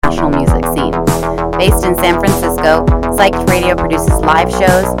international music scene. Based in San Francisco, Psyched Radio produces live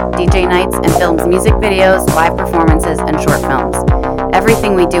shows, DJ nights, and films music videos, live performances, and short films.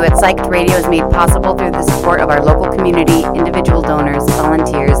 Everything we do at Psyched Radio is made possible through the support of our local community, individual donors,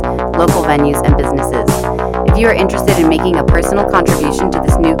 volunteers, local venues, and businesses. If you are interested in making a personal contribution to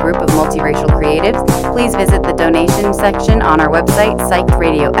this new group of multiracial creatives, please visit the donation section on our website,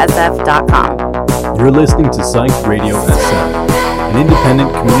 psychedradiosf.com. You're listening to Psyched Radio SF, an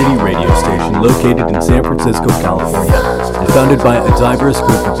independent community radio station located in San Francisco, California, and founded by a diverse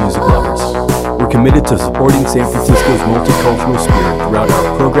group of music lovers. We're committed to supporting San Francisco's multicultural spirit throughout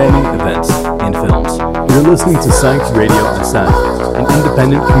our programming, events, and films. You're listening to Psyched Radio SF, an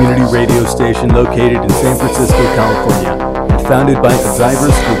independent community radio station located in San Francisco, California, and founded by a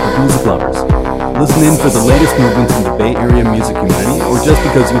diverse group of music lovers. Listen in for the latest movements in the Bay Area music community, or just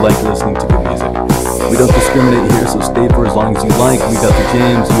because you like listening to good music. We don't discriminate here, so stay for as long as you like. We got the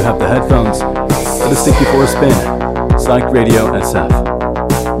jams, you have the headphones. Let us take you for a spin. Psyched Radio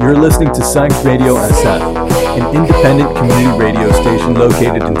SF. You're listening to Psyched Radio SF, an independent community radio station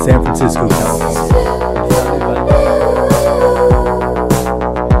located in San Francisco, California.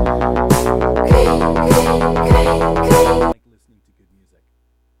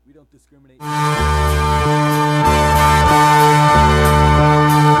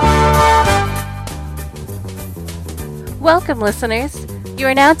 Welcome, listeners. You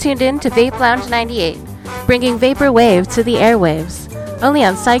are now tuned in to VapeLounge98, bringing Vaporwave to the airwaves, only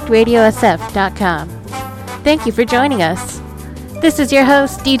on PsychedRadioSF.com. Thank you for joining us. This is your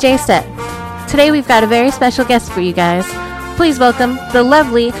host, DJ Set. Today we've got a very special guest for you guys. Please welcome the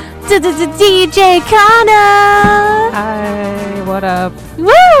lovely DJ Kana! Hi, what up?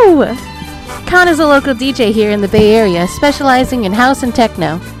 Woo! Kana's a local DJ here in the Bay Area, specializing in house and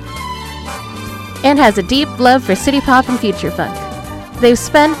techno, and has a deep love for city pop and future funk. They've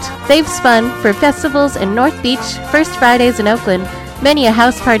spun for festivals in North Beach, First Fridays in Oakland, many a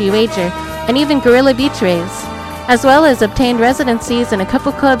house party wager, and even Gorilla Beach raves, as well as obtained residencies in a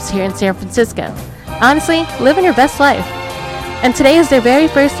couple clubs here in San Francisco. Honestly, living her best life. And today is their very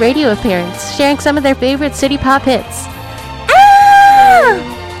first radio appearance, sharing some of their favorite city pop hits. Ah!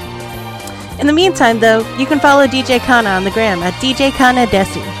 In the meantime, though, you can follow DJ Kana on the gram at DJ Kana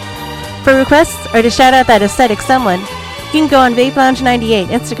Desi. For requests or to shout out that aesthetic someone, you can go on VapeLounge98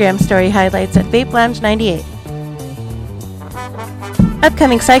 Instagram story highlights at VapeLounge98.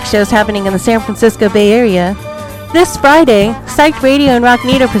 Upcoming Psych shows happening in the San Francisco Bay Area. This Friday, Psyched Radio and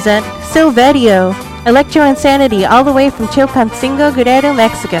Rocknito present Silverio, Electro Insanity all the way from Chilpancingo, Guerrero,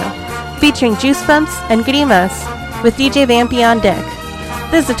 Mexico, featuring Juice Bumps and Grimas with DJ Vampy on deck.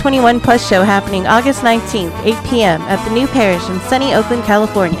 This is a 21 plus show happening August 19th, 8 p.m. at the New Parish in sunny Oakland,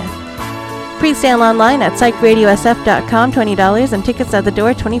 California. Pre-sale online at psychedradiosf.com, $20, and tickets at the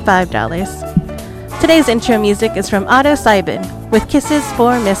door, $25. Today's intro music is from Otto Seibin with Kisses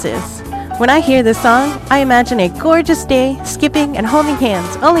for Misses. When I hear this song, I imagine a gorgeous day, skipping and holding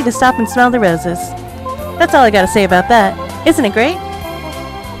hands, only to stop and smell the roses. That's all I gotta say about that. Isn't it great?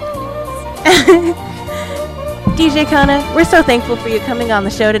 DJ Kana, we're so thankful for you coming on the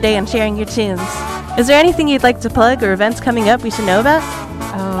show today and sharing your tunes. Is there anything you'd like to plug or events coming up we should know about?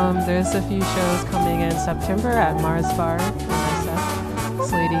 There's a few shows coming in September at Mars Bar for myself.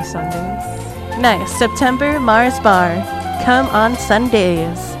 Slady Sundays. Nice. September, Mars Bar. Come on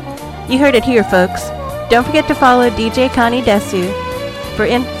Sundays. You heard it here, folks. Don't forget to follow DJ Kani Desu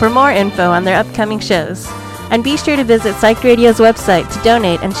for more info on their upcoming shows. And be sure to visit Psyched Radio's website to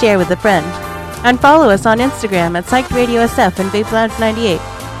donate and share with a friend. And follow us on Instagram at Psyched Radio SF and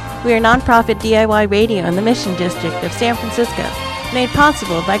VapeLounge98. We are non-profit DIY radio in the Mission District of San Francisco, made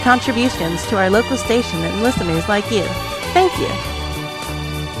possible by contributions to our local station and listeners like you. Thank you.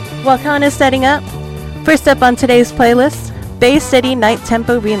 While Khan is setting up, first up on today's playlist, Bay City Night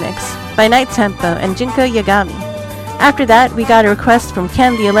Tempo Remix by Night Tempo and Junko Yagami. After that, we got a request from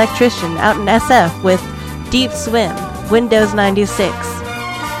Ken the Electrician out in SF with Deep Swim, Windows 96.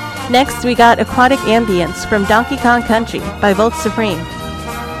 Next, we got Aquatic Ambience from Donkey Kong Country by Volt Supreme.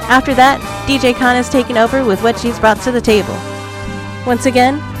 After that, DJ Khan is taking over with what she's brought to the table. Once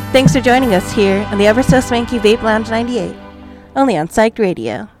again, thanks for joining us here on the ever so swanky Vape Lounge 98, only on Psyched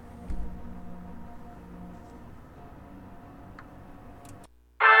Radio.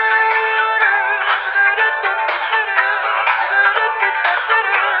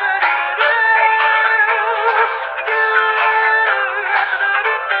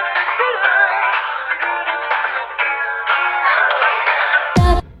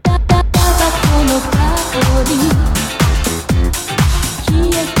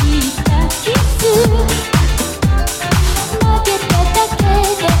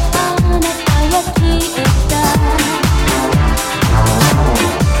 Kiss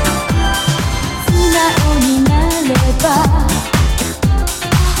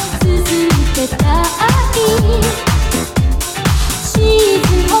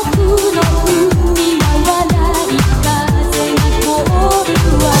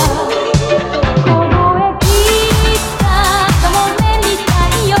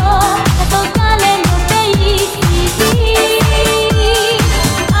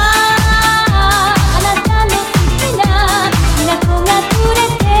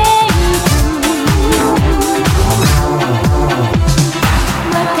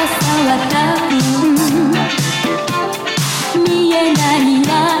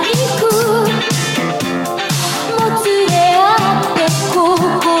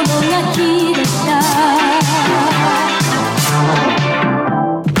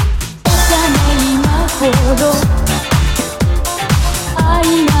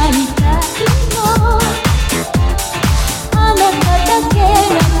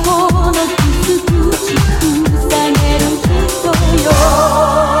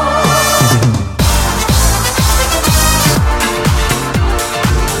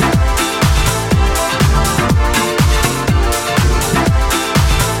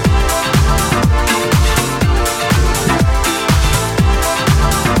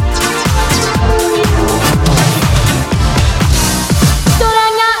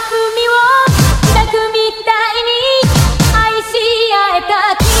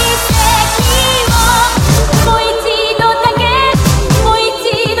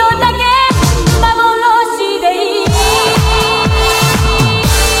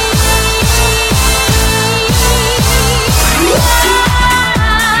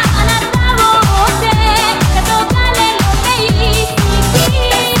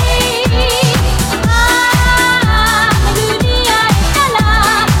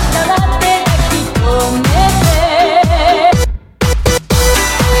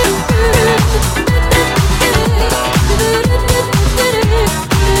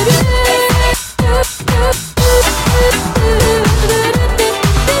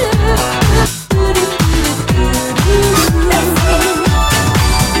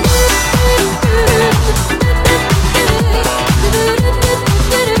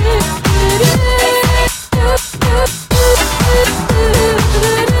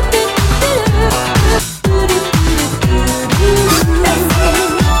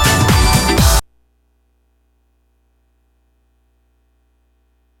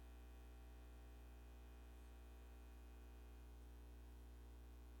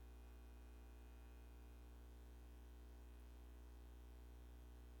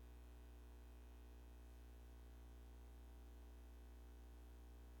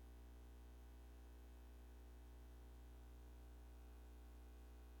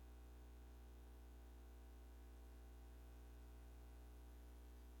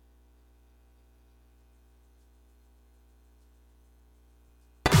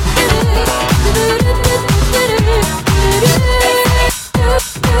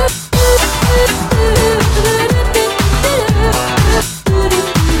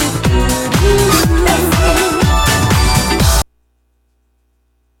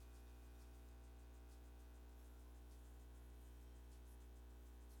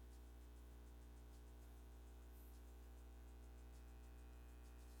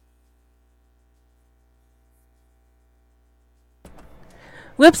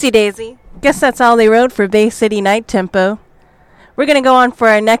Whoopsie daisy. Guess that's all they wrote for Bay City Night Tempo. We're going to go on for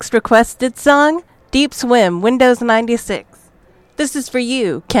our next requested song, Deep Swim, Windows 96. This is for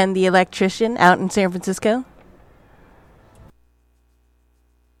you, Ken the Electrician, out in San Francisco.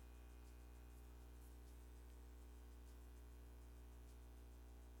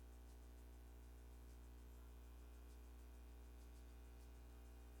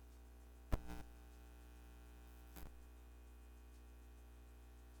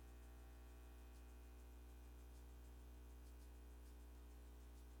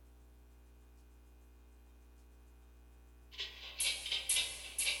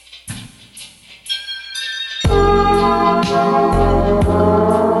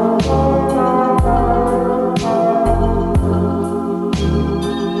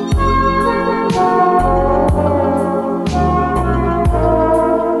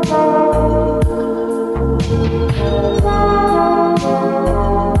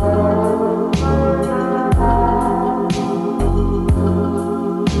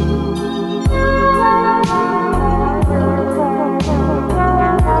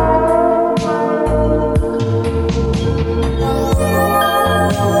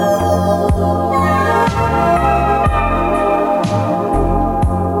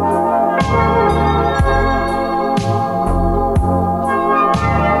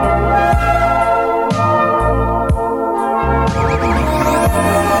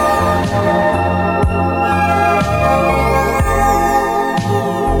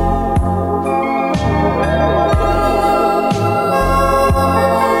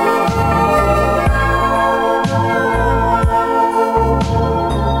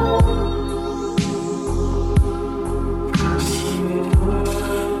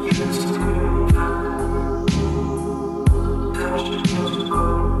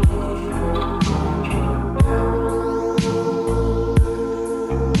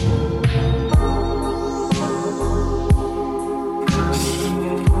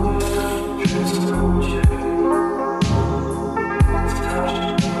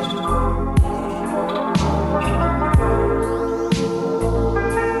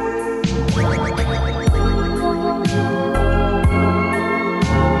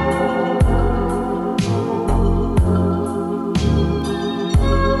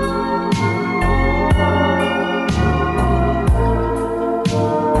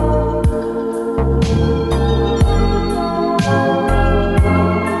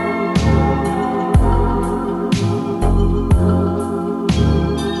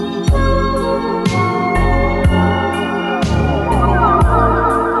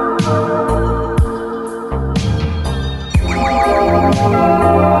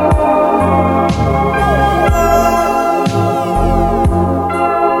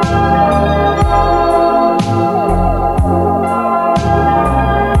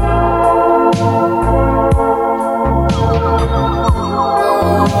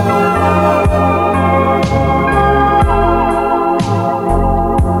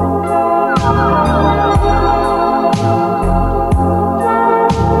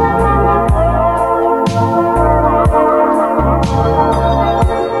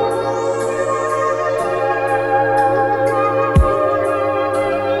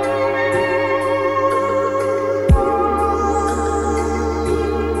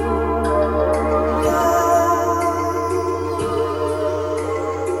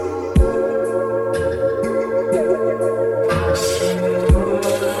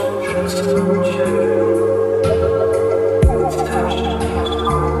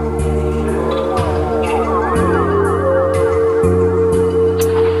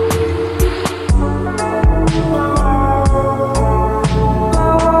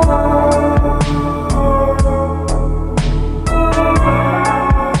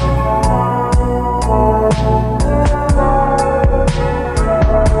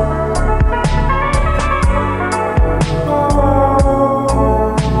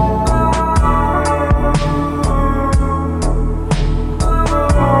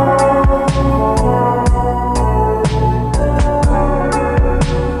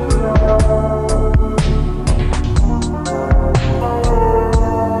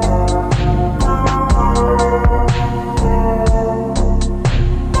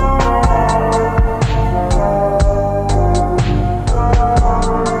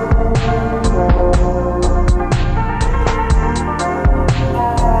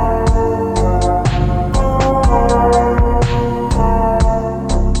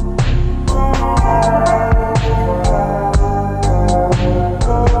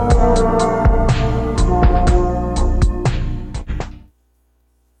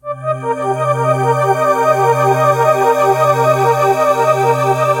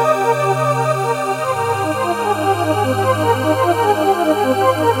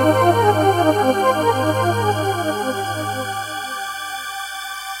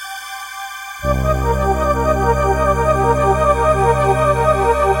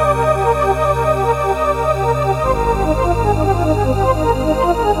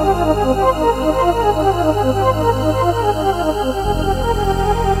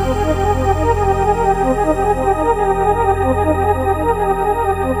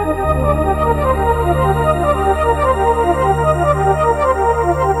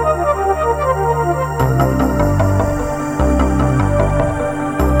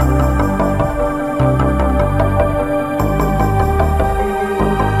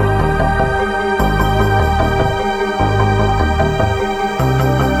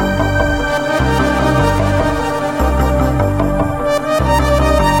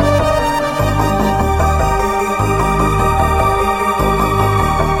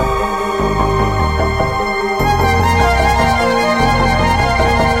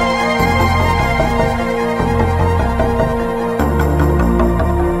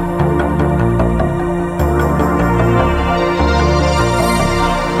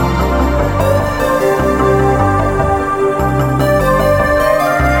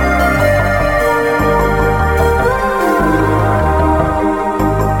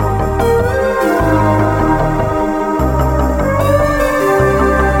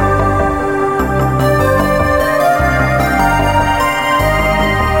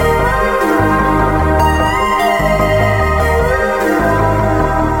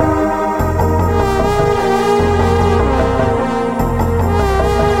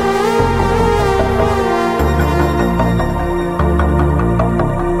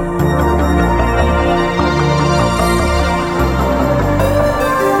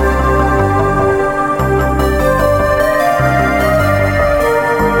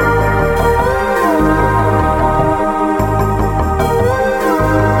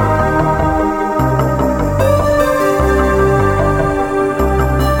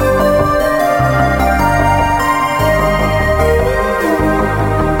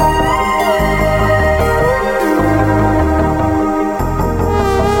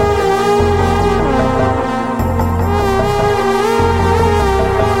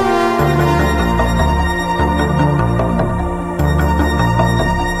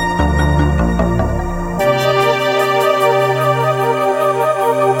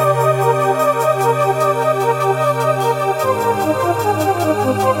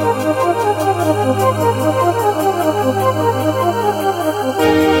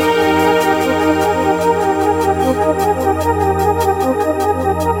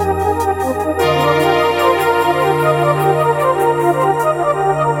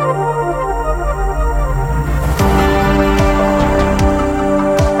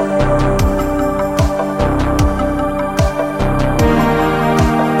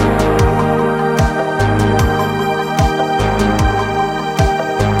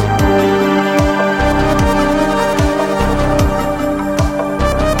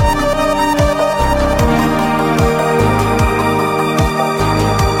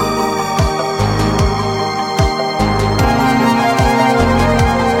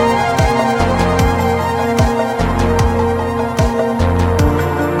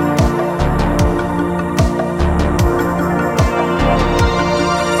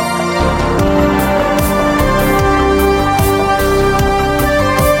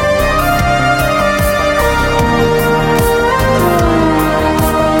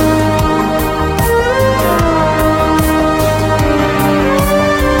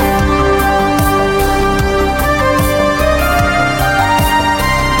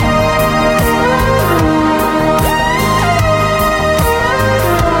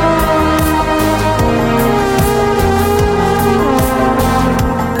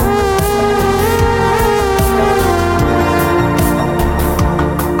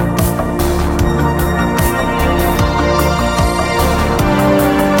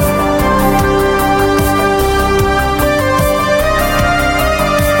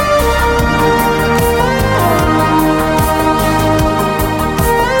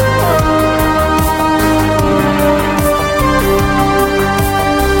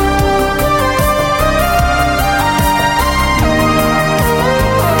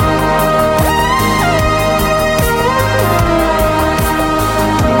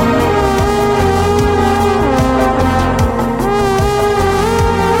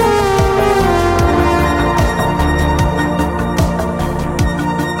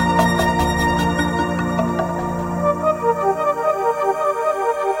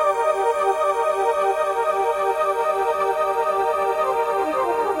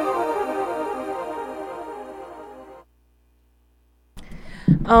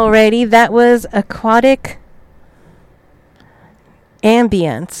 Alrighty, that was Aquatic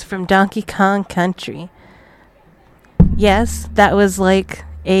Ambience from Donkey Kong Country. Yes, that was like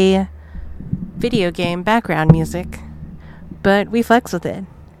a video game background music, but we flex with it.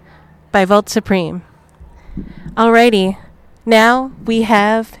 By Volt Supreme. Alrighty, now we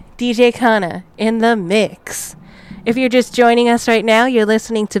have DJ Kana in the mix. If you're just joining us right now, you're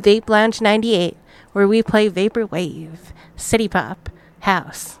listening to VapeLounge98, where we play vaporwave, city pop,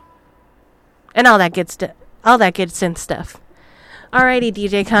 house, and all that good synth stuff. Alrighty,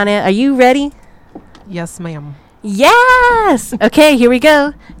 DJ Kana, are you ready? Yes, ma'am. Yes! Okay, here we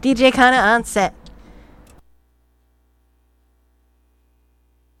go. DJ Kana on set.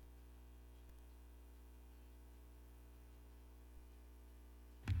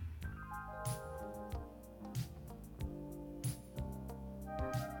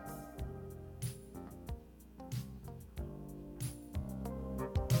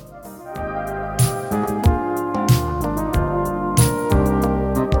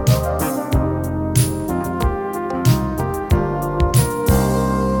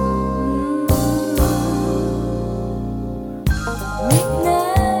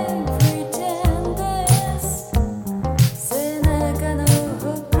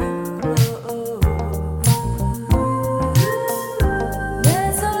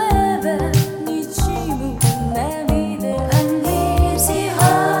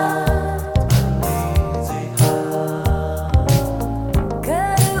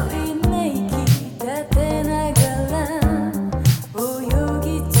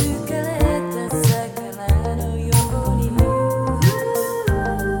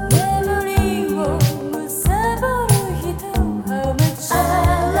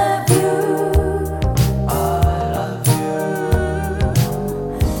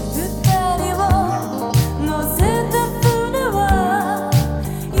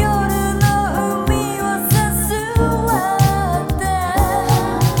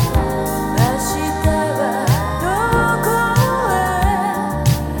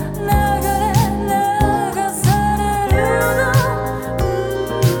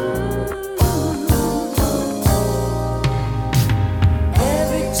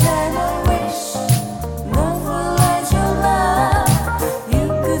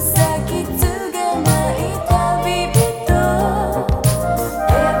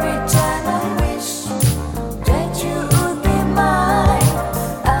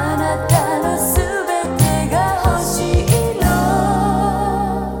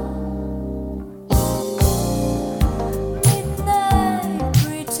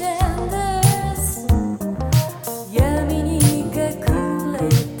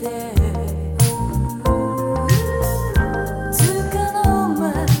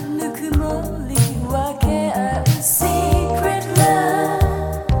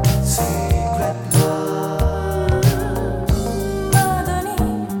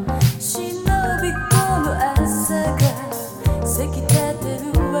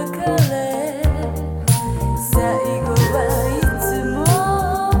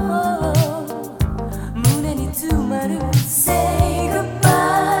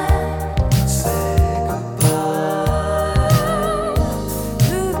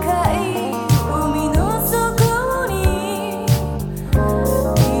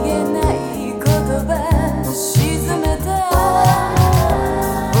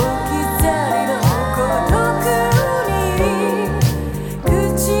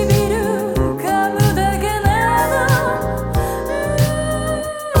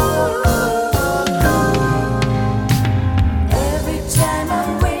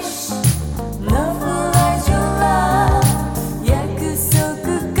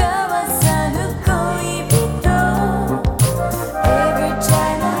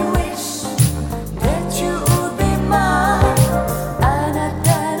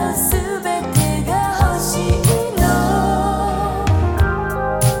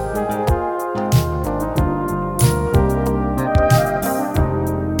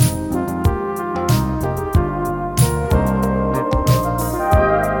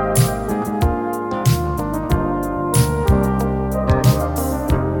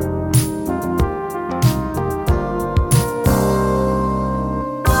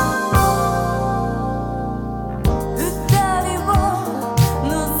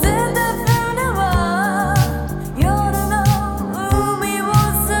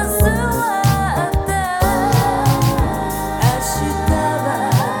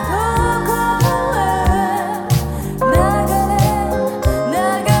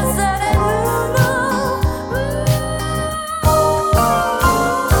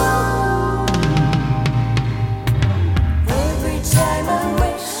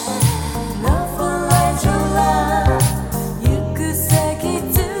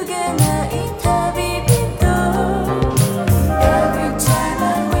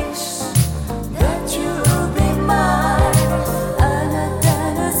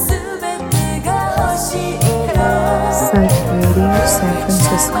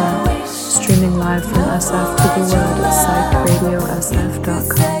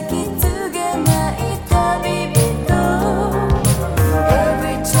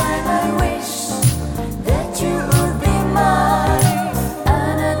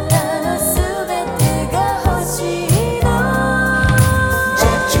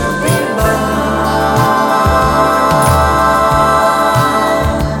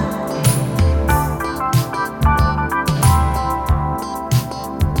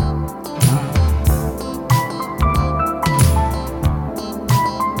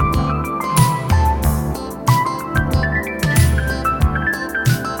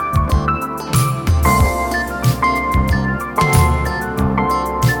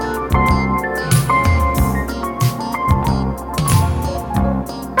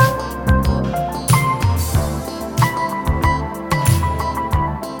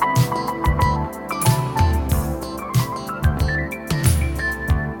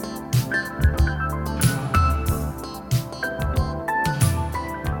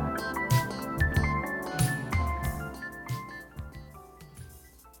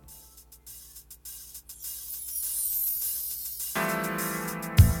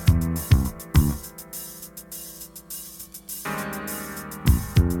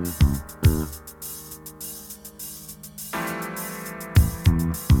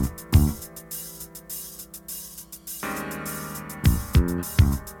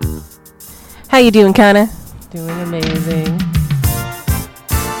 you doing, Kana? Doing amazing.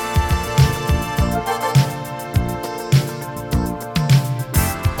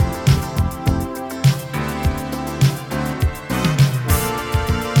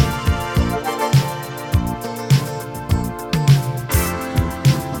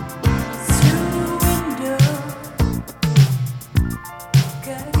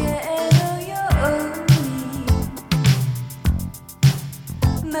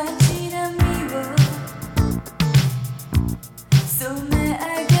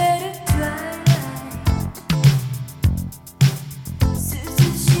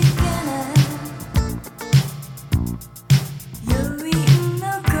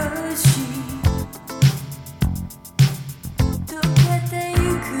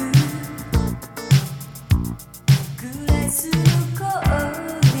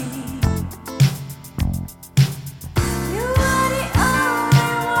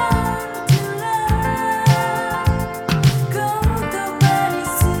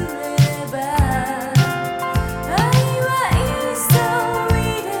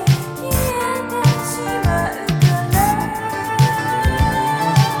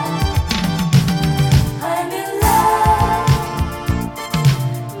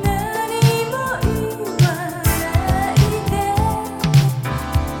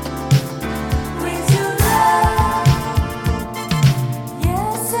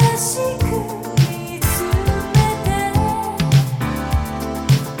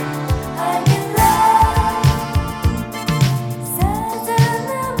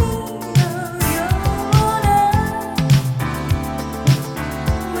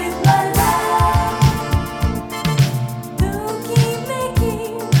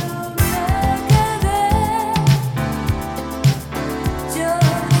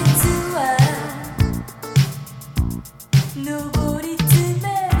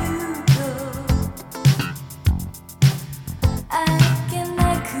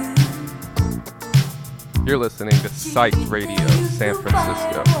 You're listening to Psych Radio San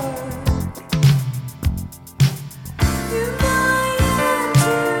Francisco.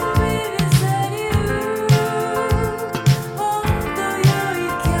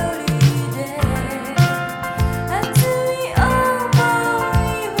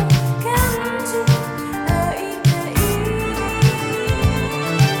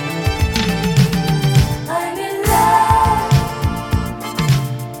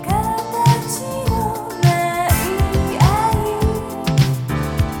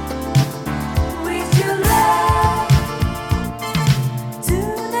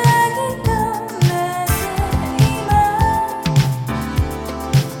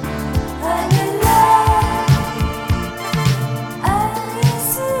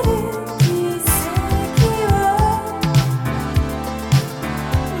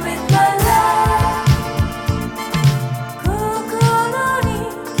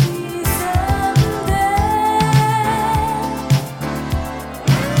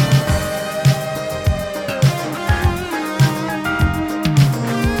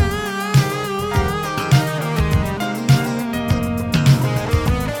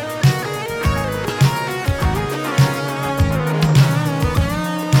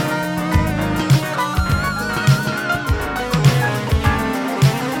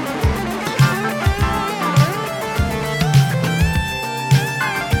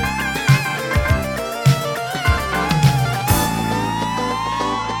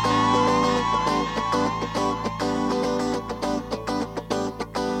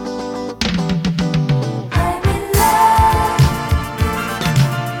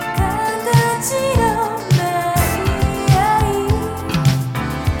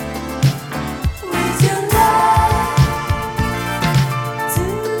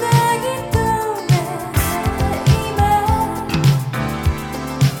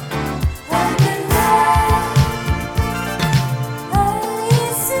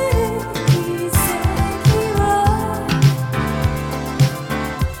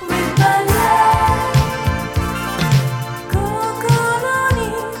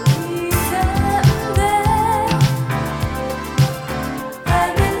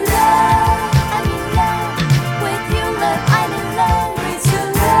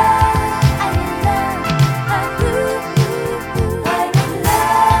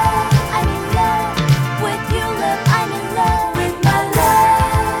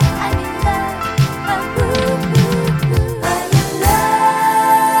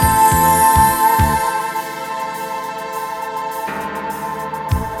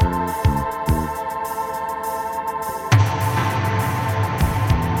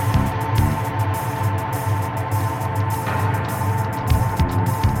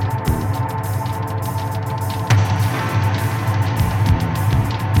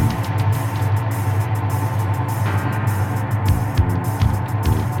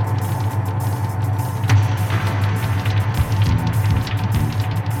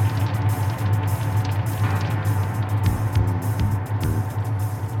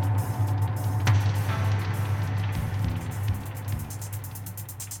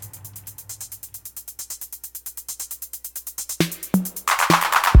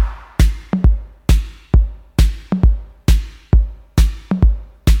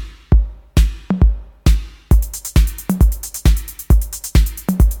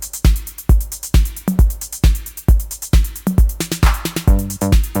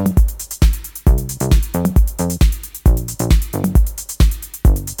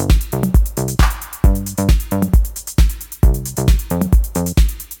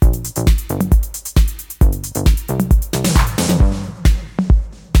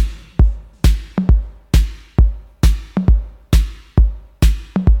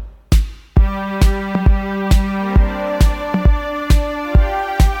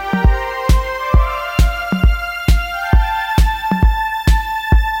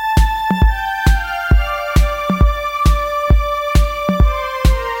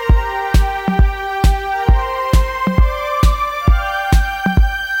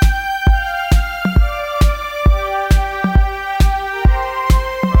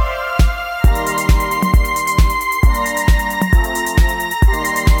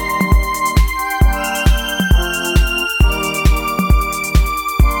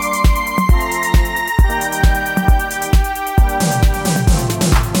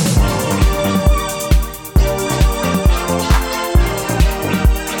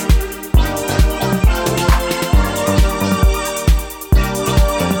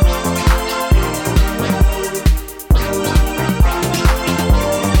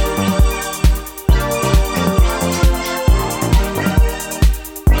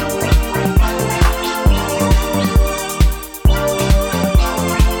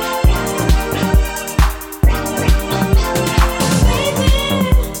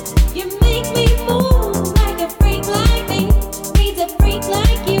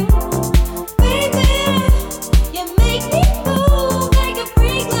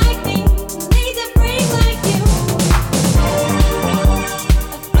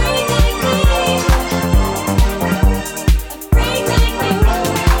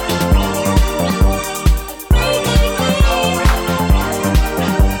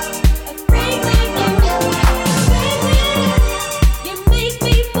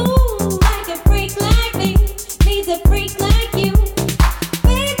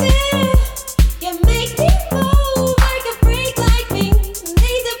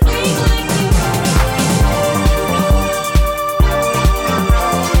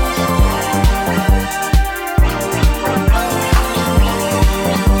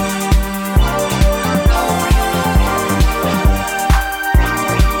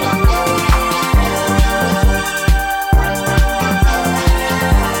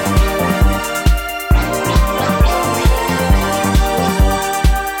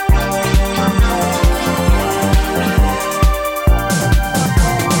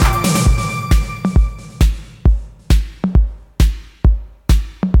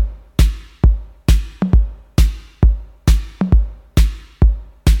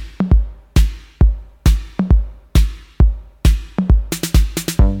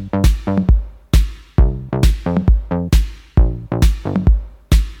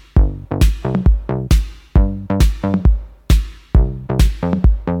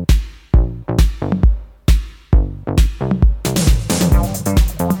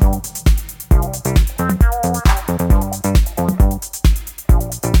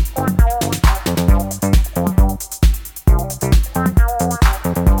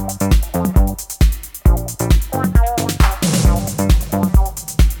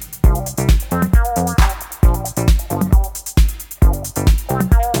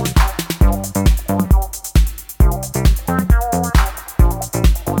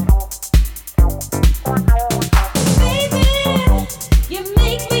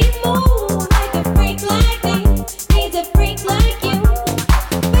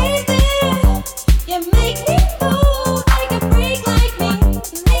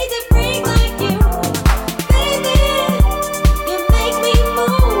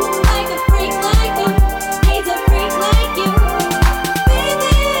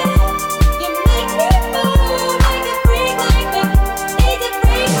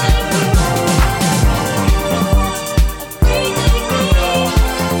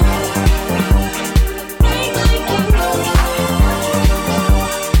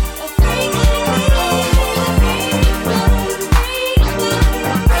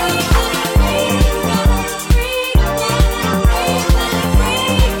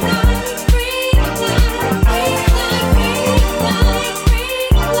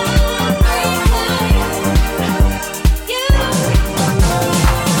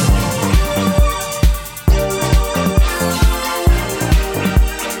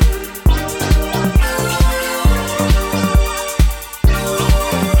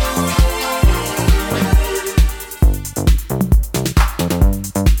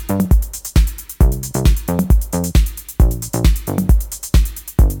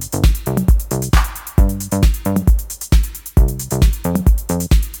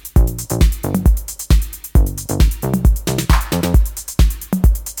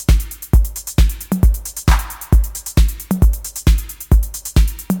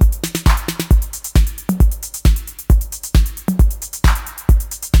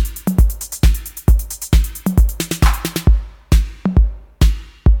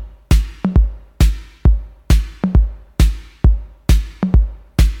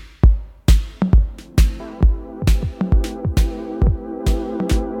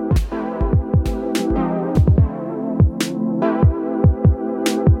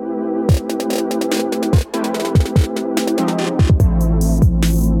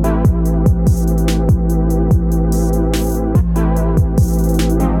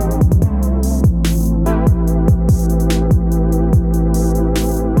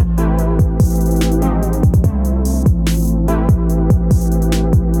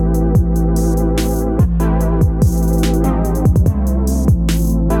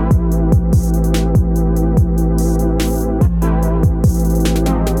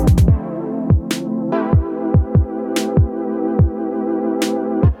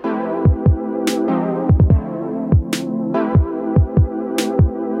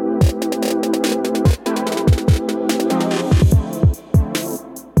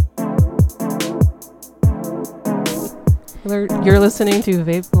 You're listening to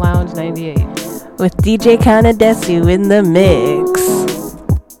VapeLounge98 with DJ Kanadesu in the mix.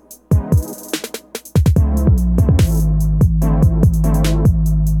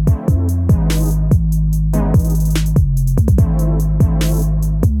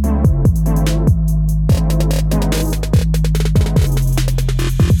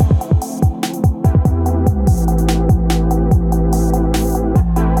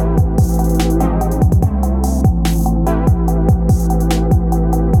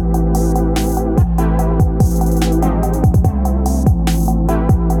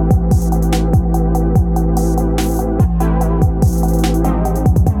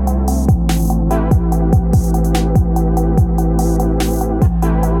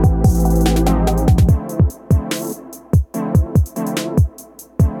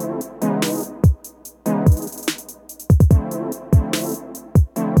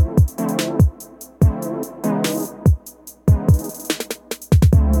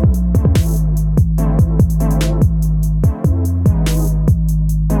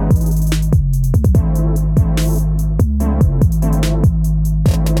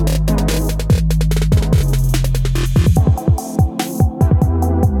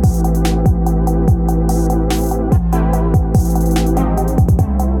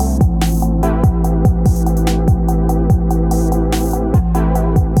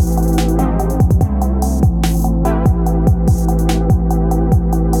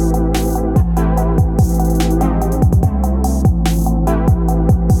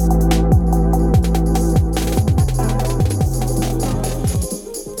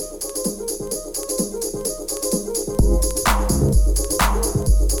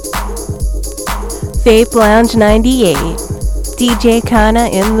 VapeLounge98, DJ Kana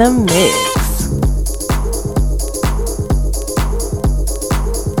in the mix.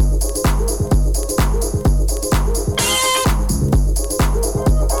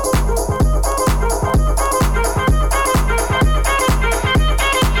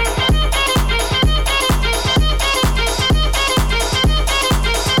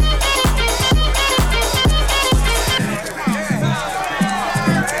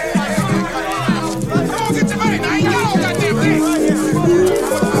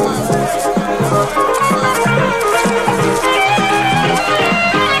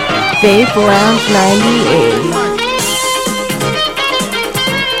 VapeLounge98.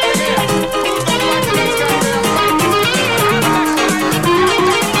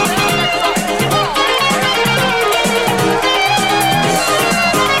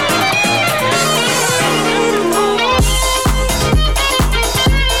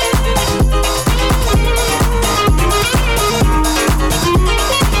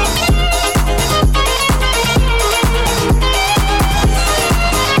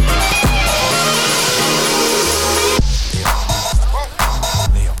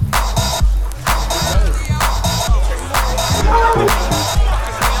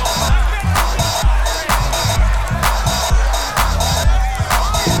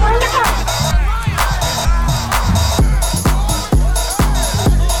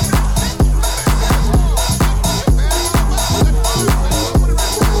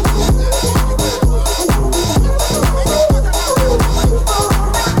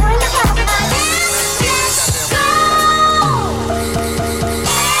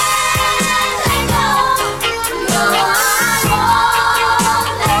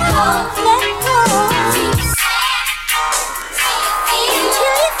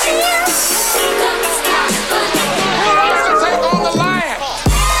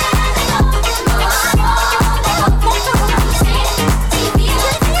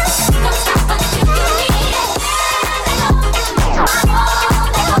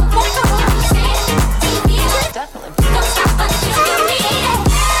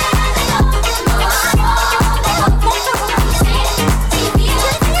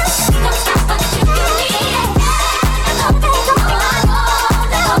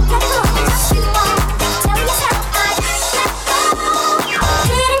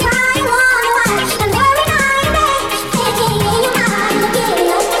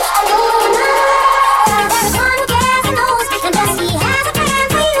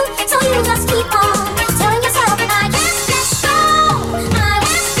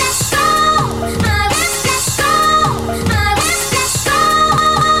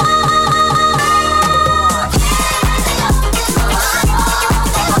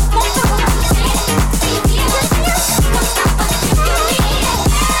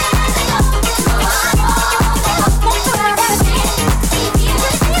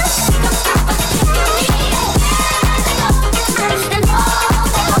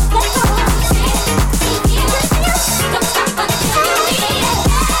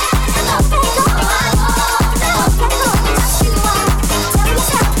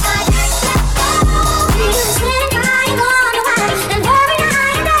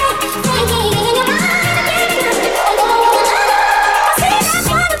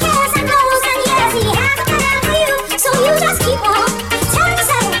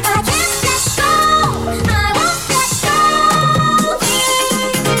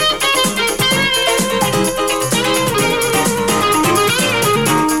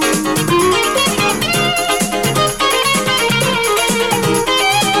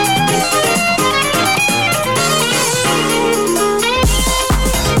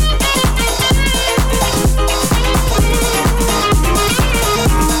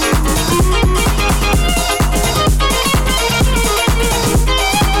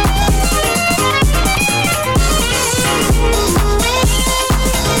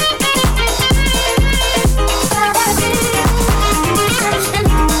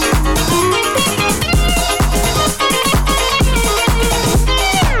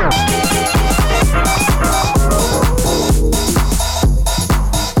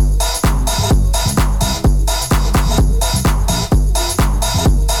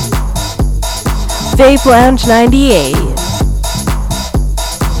 VapeLounge98.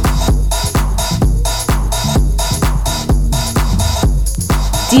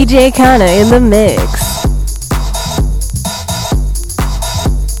 DJ Kana in the mix.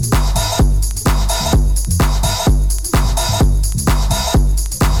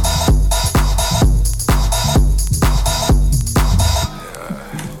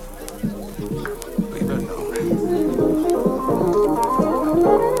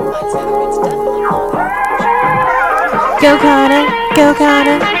 Go Kana, go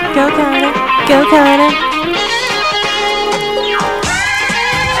Kana, go Kana, go Kana.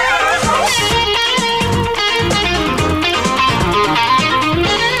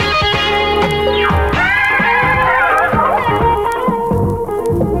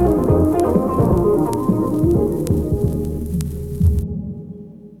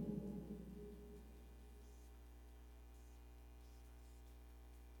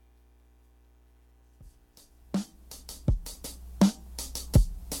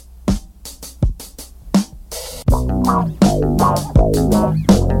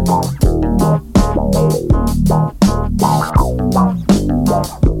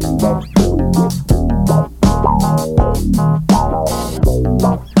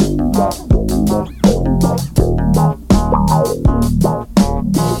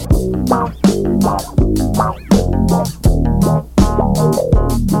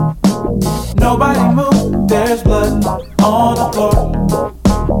 Nobody move, there's blood on the floor,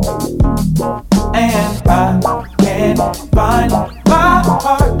 and I can't find my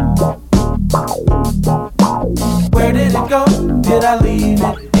heart. Where did it go? Did I leave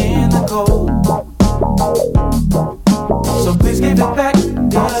it in the cold? So please give it back,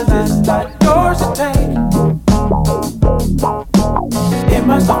 'cause it's not yours to take. It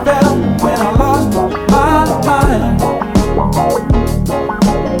must have fell when I lost my mind.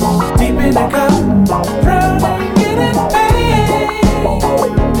 Deep in the cup, drowning in it, pain.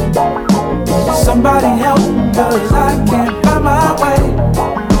 Somebody help, 'cause I can't find my way.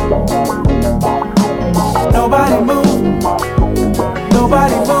 Nobody move,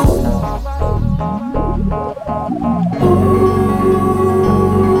 nobody move.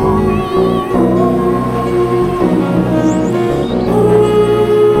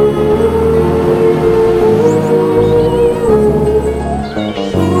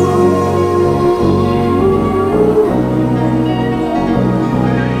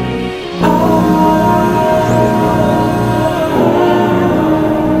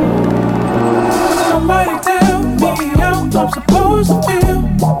 Somebody tell me how I'm supposed to feel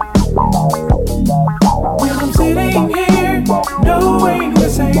when I'm sitting here knowing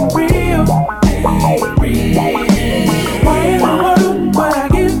this ain't real. Why in the world would I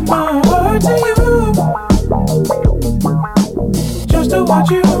give my heart to you just to watch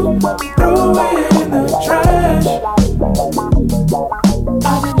you throw it in the trash?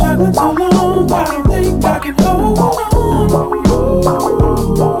 I've been juggling so long, I don't think I can hold on.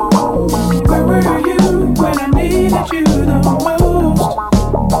 Where were you when I needed you the most?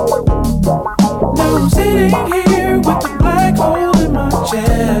 Now I'm sitting here with the black hole in my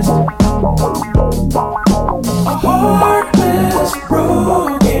chest, a heartless,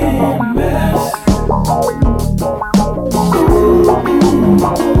 broken mess.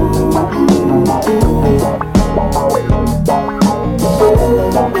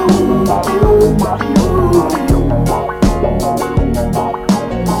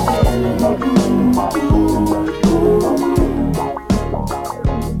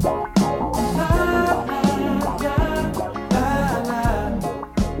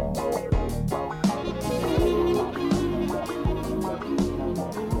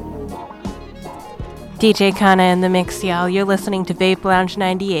 DJ Kana in the mix, y'all. You're listening to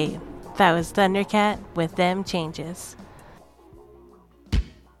VapeLounge98. That was Thundercat with Them Changes.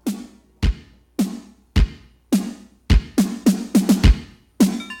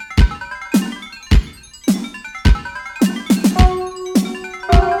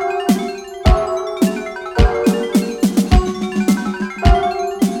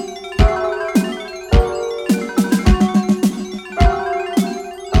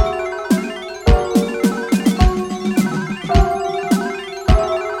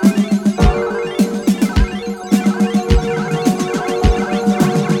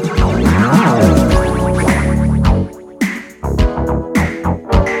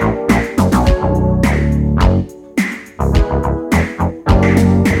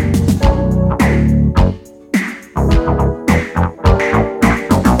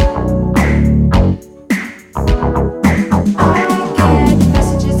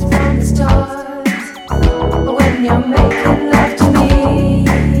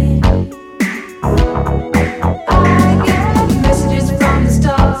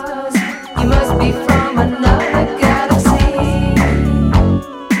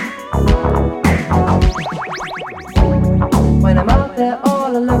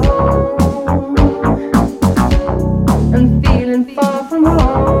 all alone and feeling far from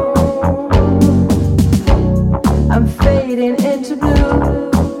home. I'm fading into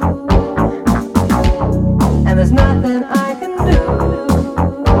blue, and there's nothing I can do.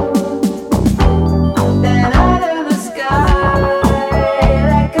 Then out of the sky,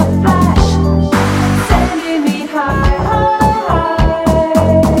 like a flash, sending me high, high,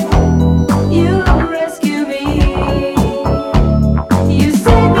 high. You rescue me. You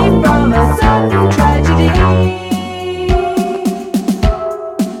save me from a sudden tragedy.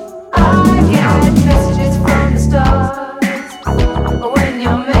 I get messages from the stars when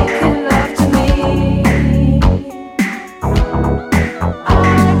you're making love to me. I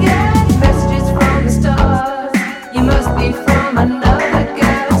get messages from the stars. You must be from another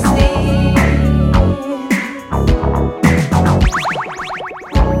galaxy.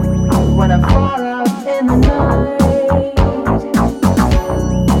 When I'm far out in the night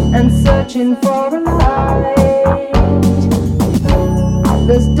and searching for a light,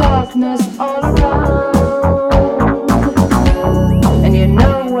 there's darkness all around, and you're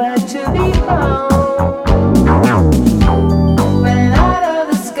nowhere to be found. When out of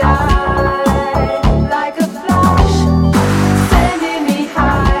the sky, like a flash, sending me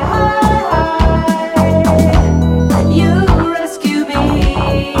high, high, high. You rescue me.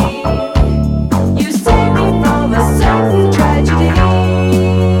 You save me from a sudden tragedy.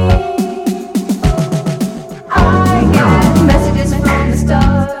 I get messages from the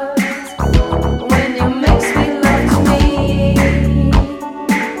stars when you make sweet love to me.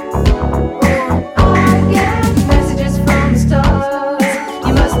 I get messages from the stars.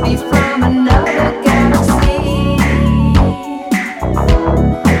 You must be from another galaxy.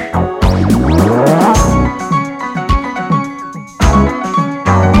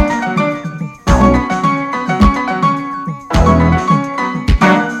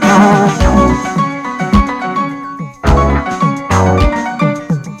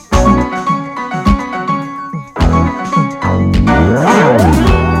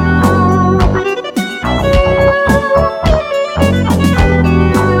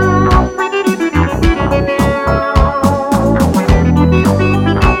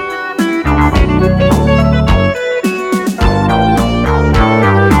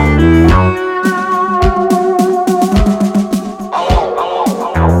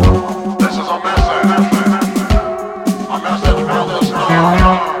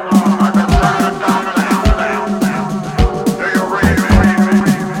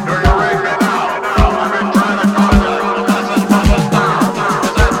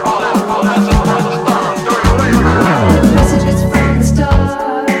 Messages from the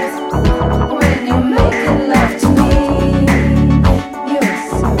stars when you're making love to me. Yes.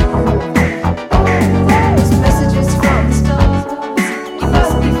 There's messages from the stars. You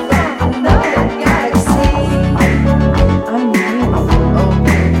must be from another galaxy. I need you, oh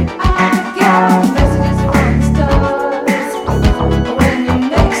baby. I get messages from the stars when you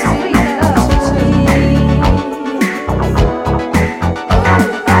make sweet love to me.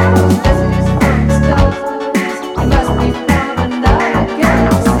 Messages from the stars. You must be from another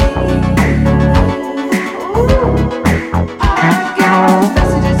galaxy. I get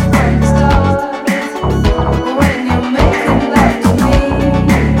messages from the stars when you're making love to me.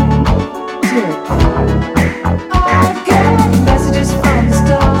 I get messages from the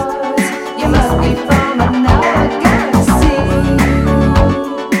stars. You must be from another galaxy,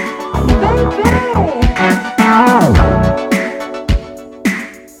 baby.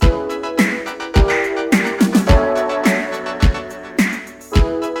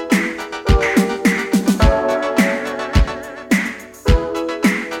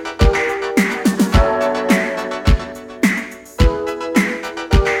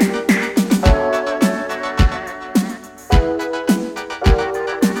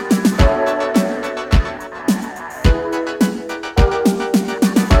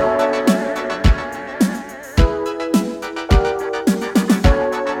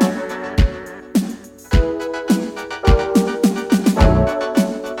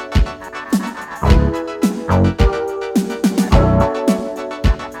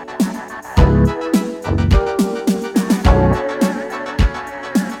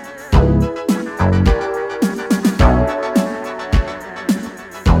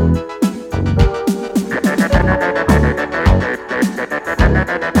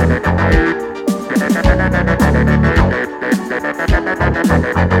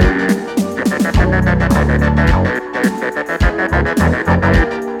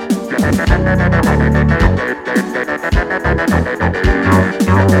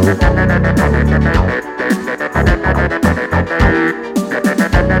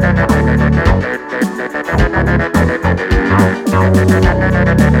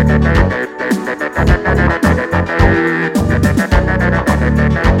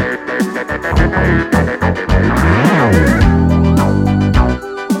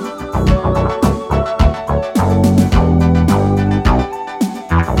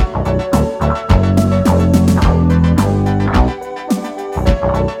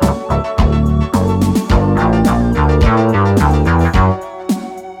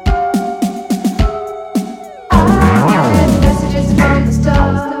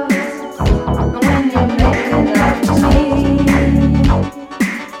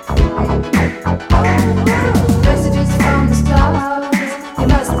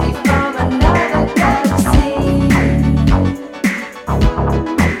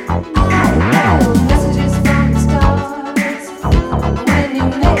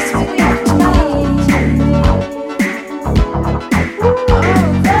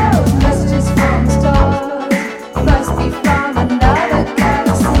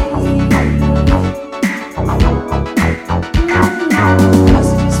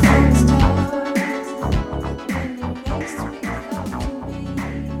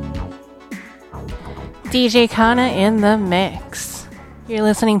 DJ Kana in the mix. You're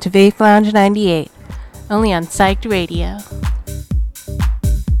listening to VapeLounge98, only on Psyched Radio.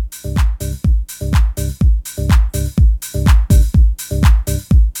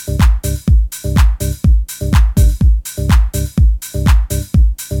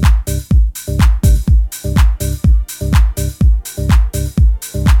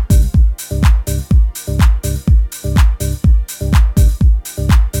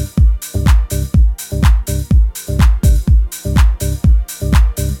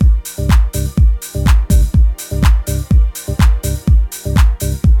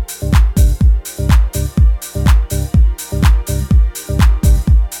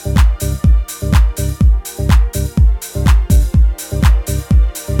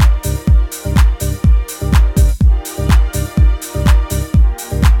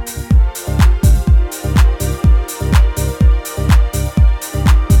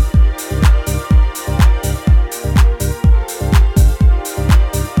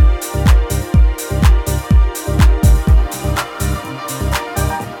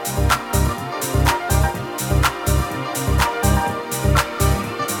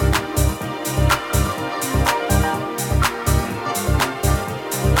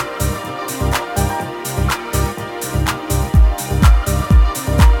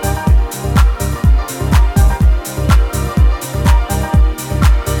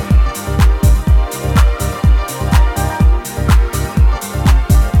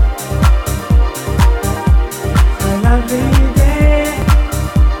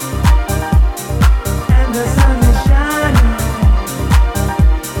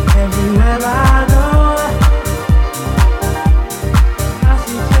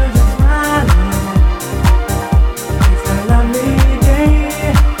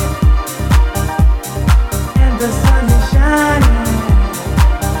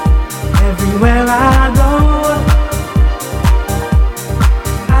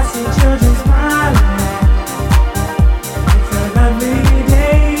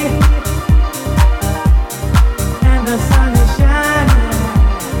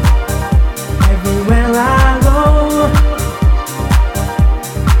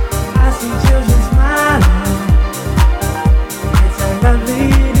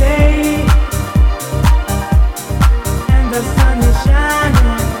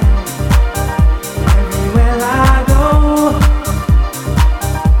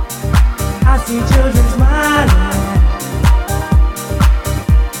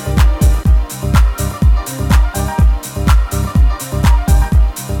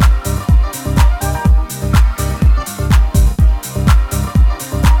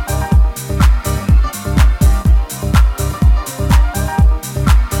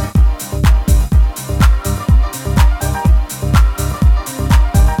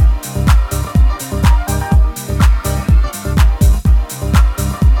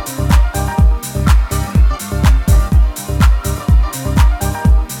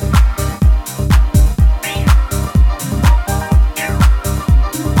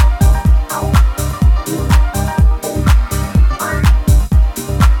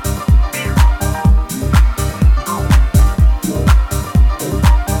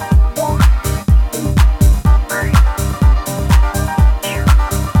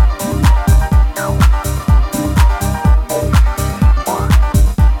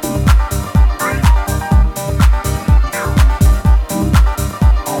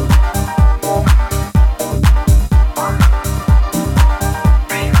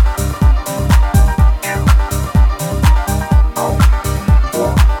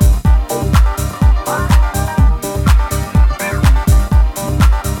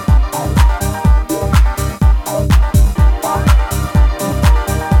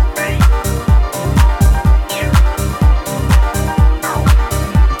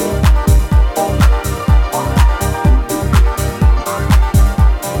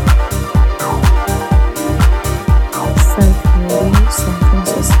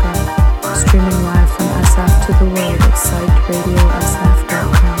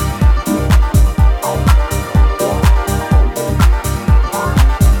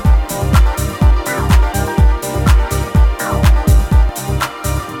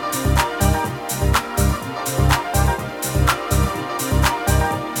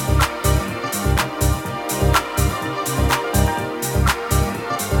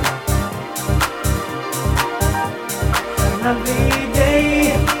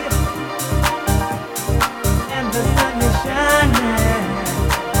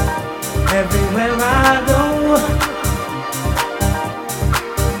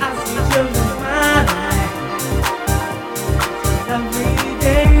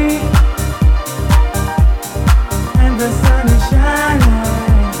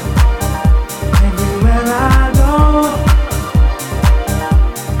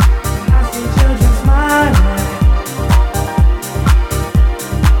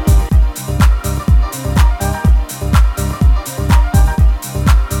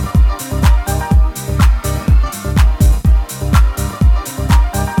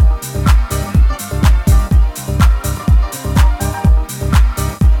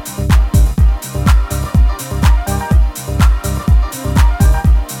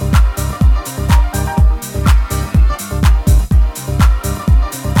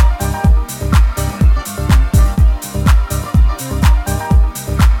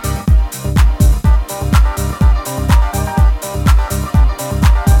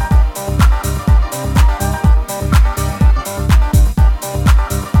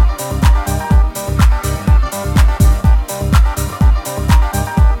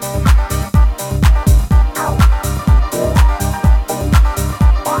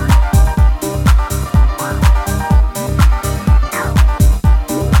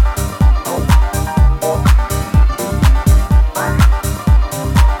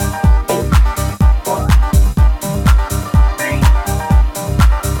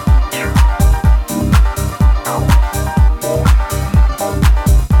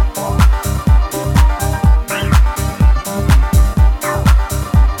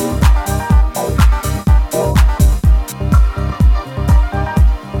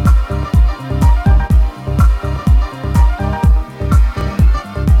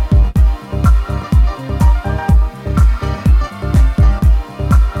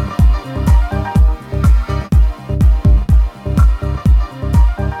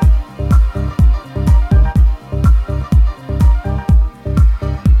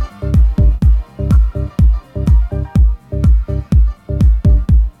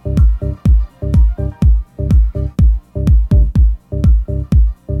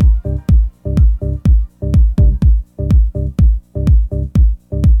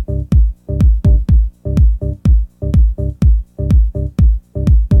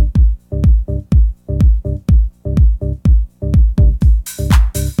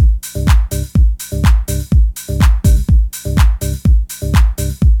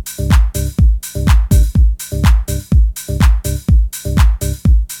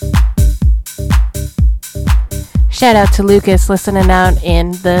 Shout out to Lucas listening out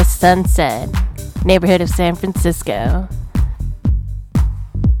in the Sunset neighborhood of San Francisco.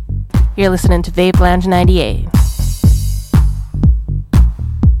 You're listening to VapeLounge98.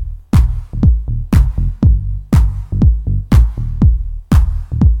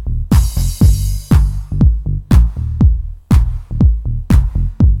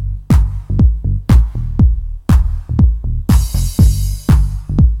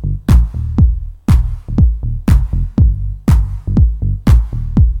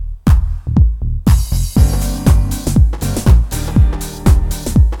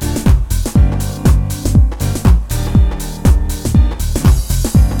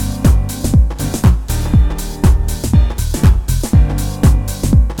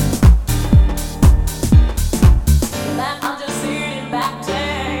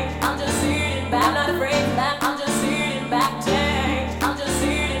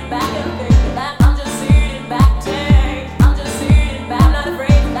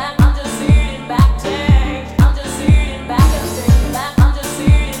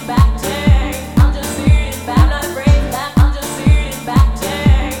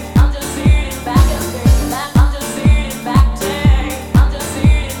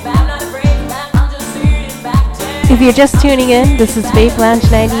 If you're just tuning in, this is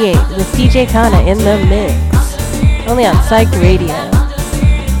VapeLounge98 with DJ Kana in the mix. Only on Psyched Radio.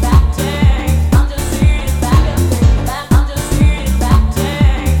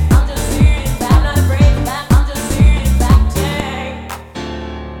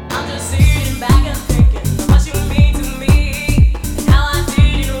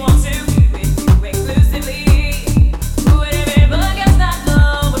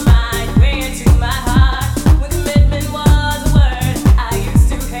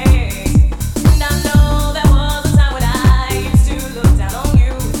 Know there was a time when I used to look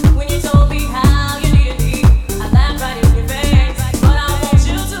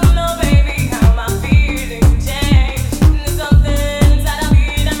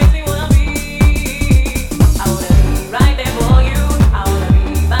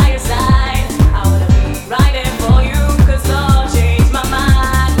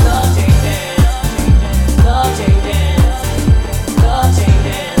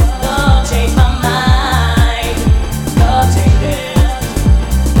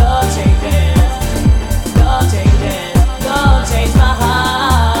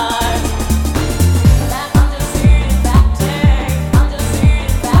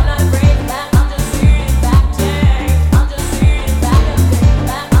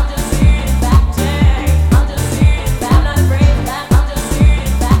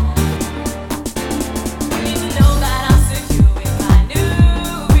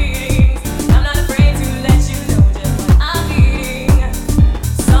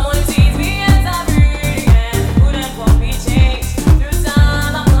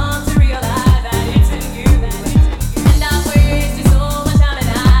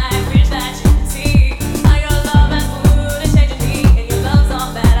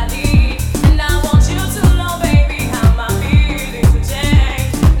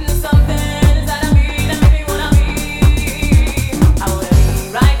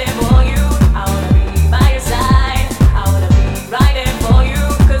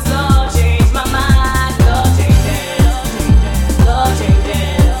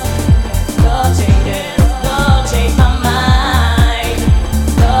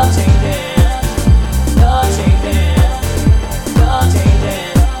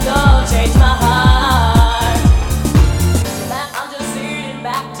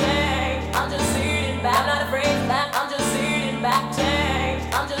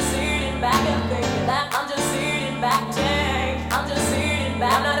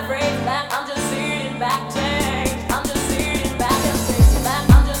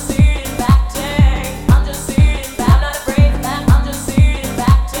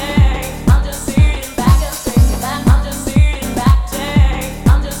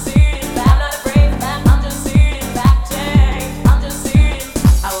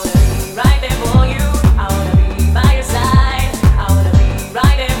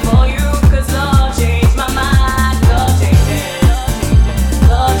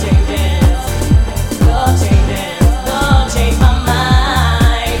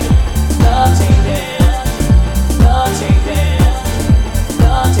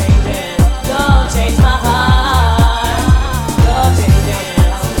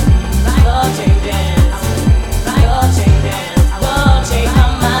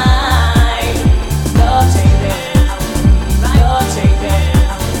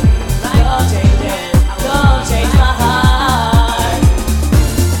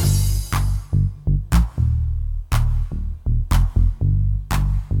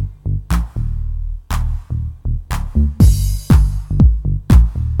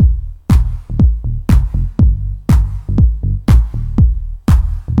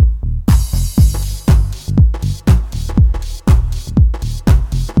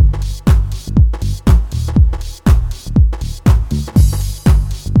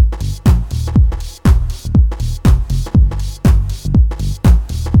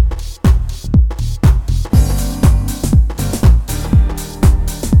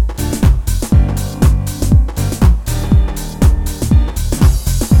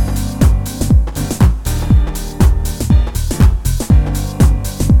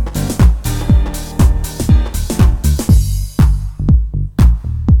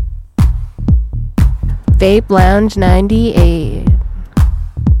VapeLounge98.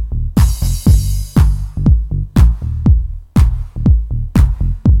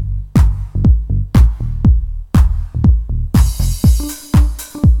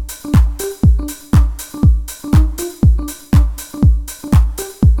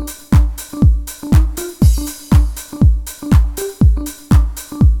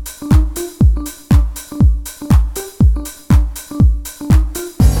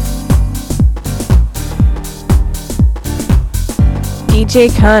 DJ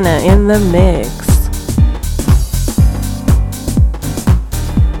Kana in the mix.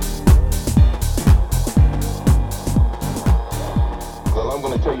 Well, I'm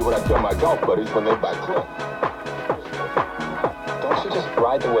going to tell you what I tell my golf buddies when they buy clubs. Don't you just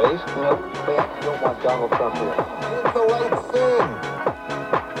ride the wave? You don't want Donald Trump here. It's the right thing.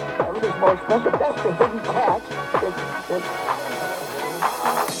 Everything's more expensive. That's the hidden catch.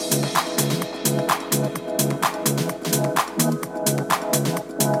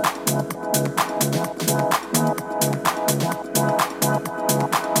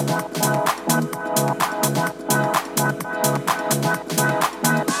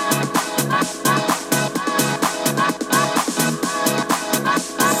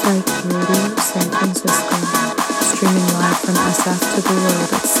 Radio San Francisco, streaming live from SF to the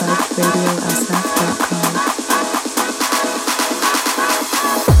world at psychedradiosf.com.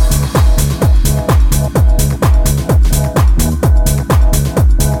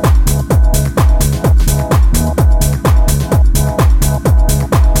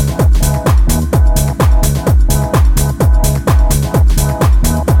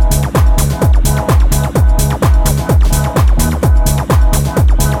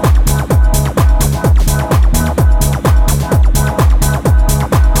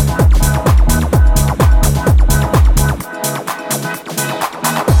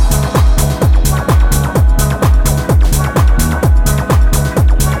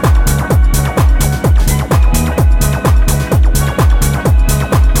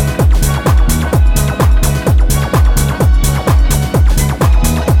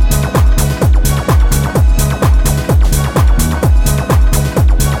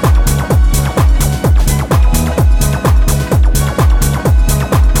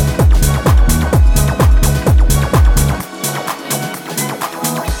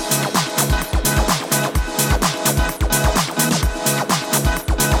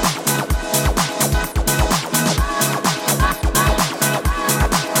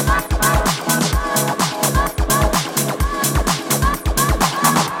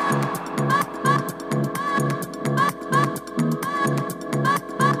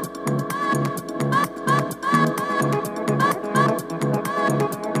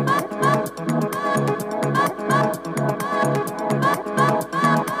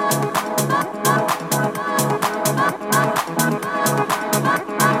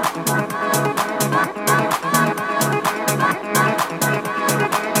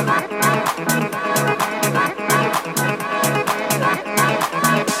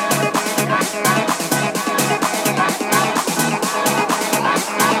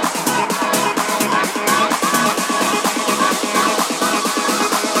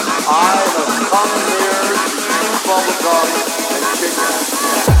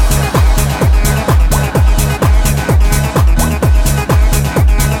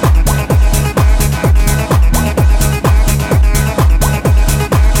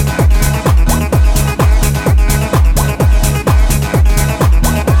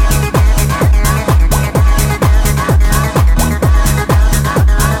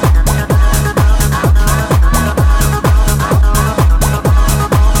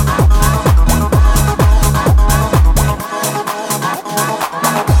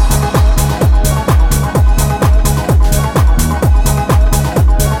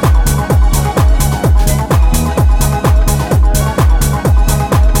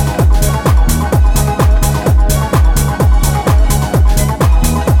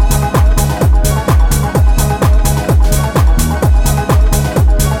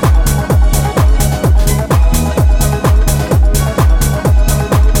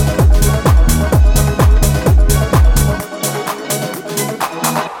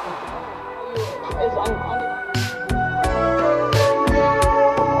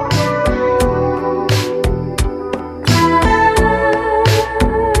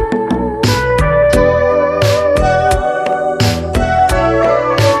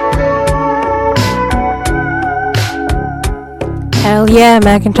 Hell yeah,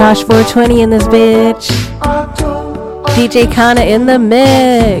 Macintosh 420 in this bitch. DJ Kana in the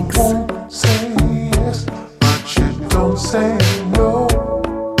mix. Say yes, but you don't say no.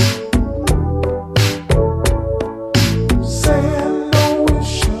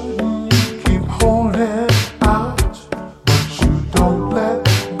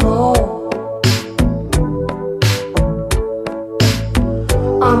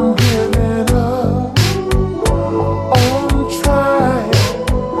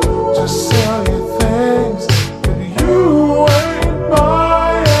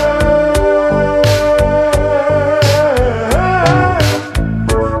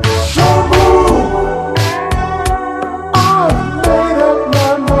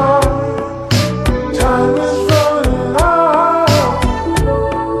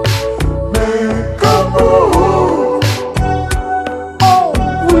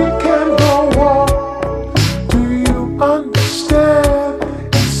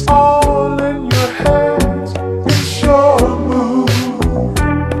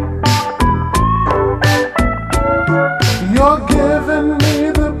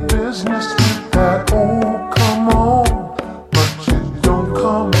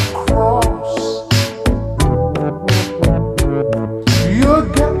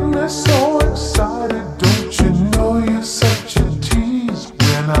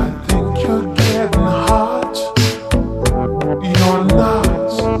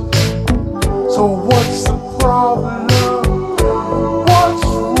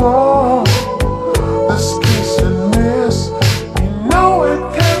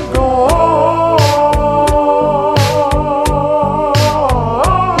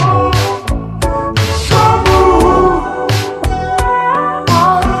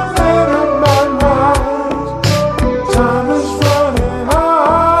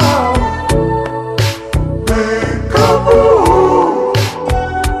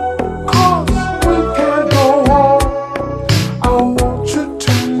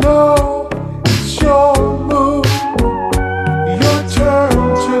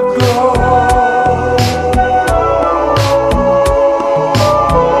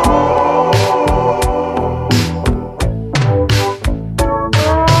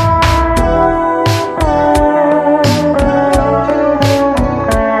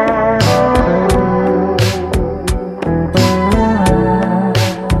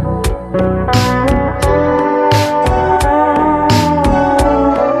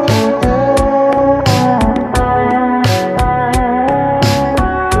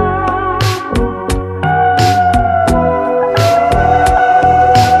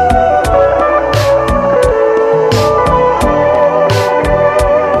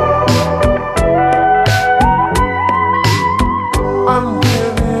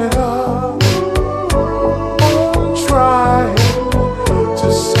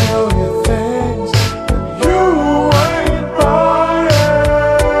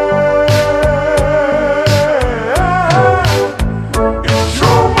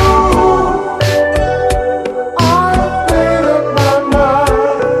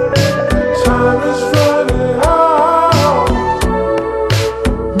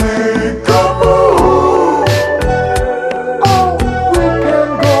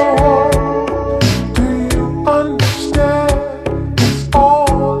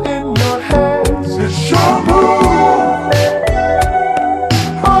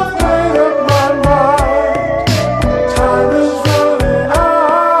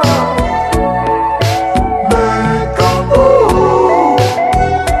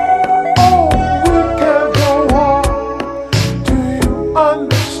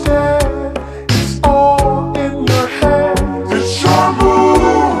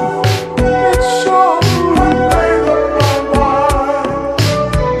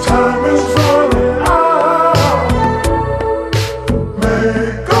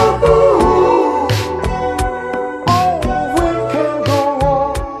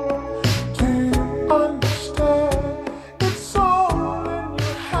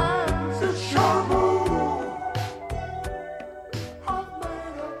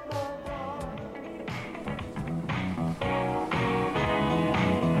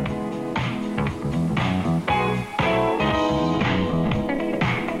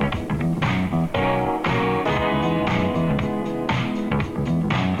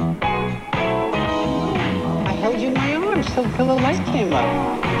 till the light came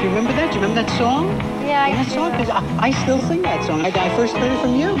up. Do you remember that? Do you remember that song? Yeah, I that do. song? 'Cause I still sing that song. I first heard it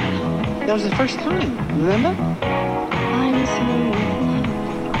from you. That was the first time. Remember? I'm through with love.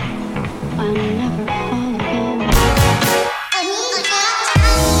 I'll never fall again.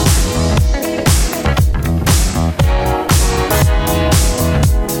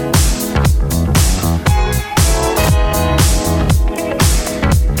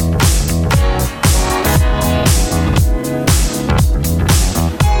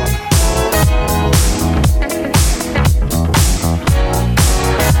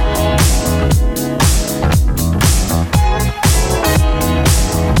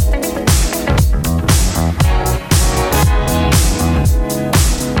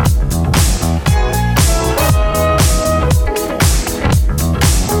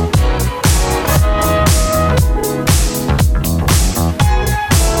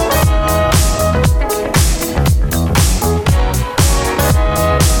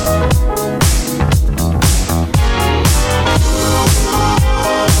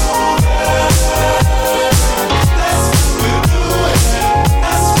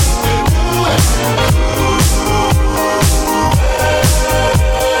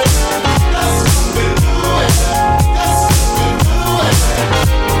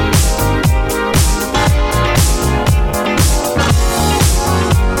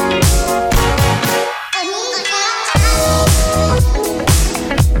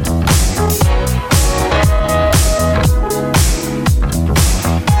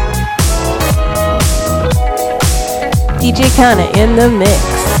 DJ Kana in the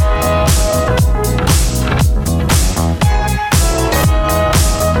mix.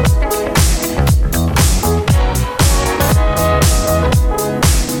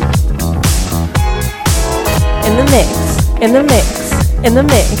 In the mix. In the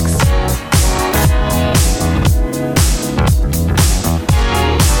mix.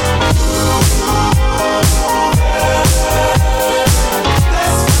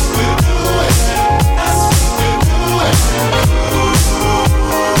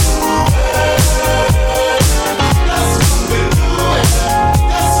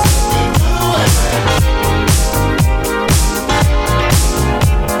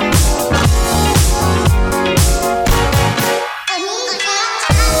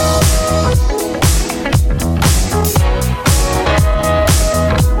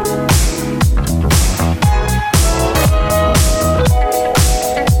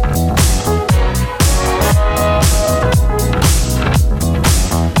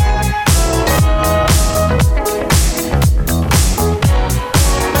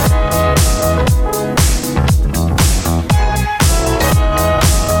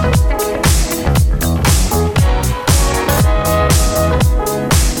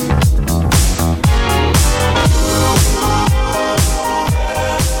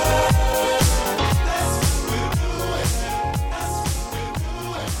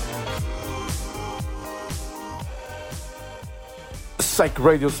 Psych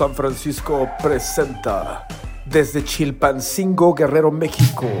Radio San Francisco presenta desde Chilpancingo, Guerrero,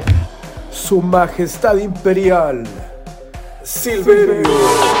 México, Su Majestad Imperial Silverio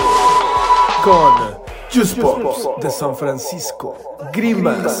con Juice Pops de San Francisco,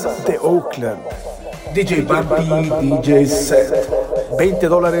 Grimas de Oakland, DJ Bambi, DJ Set,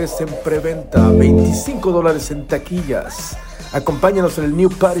 $20 en preventa, $25 en taquillas. Acompáñanos en el New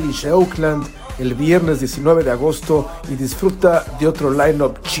Parish de Oakland el viernes 19 de agosto y disfruta de otro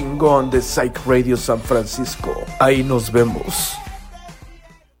lineup chingón de Psych Radio San Francisco. Ahí nos vemos.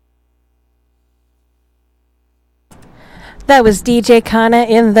 That was DJ Kana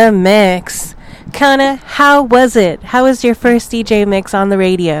in the mix. Kana, how was it? How was your first DJ mix on the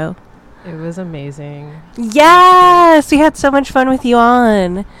radio? It was amazing. Yes, we had so much fun with you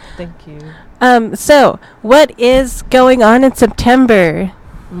on. Thank you. So, what is going on in September?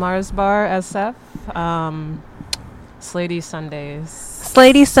 Mars Bar SF, Slady Sundays.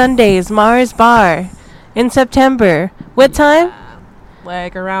 Slady Sundays, Mars Bar, in September. What time?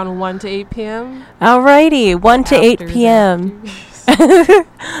 Like around 1 to 8 p.m. Alrighty, 1 to 8 p.m.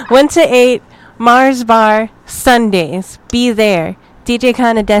 1 to 8, Mars Bar, Sundays. Be there. DJ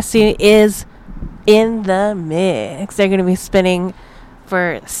Kanadesu is in the mix. They're going to be spinning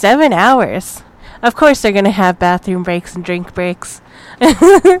for 7 hours. Of course, they're going to have bathroom breaks and drink breaks.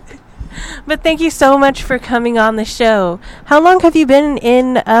 But thank you so much for coming on the show. How long have you been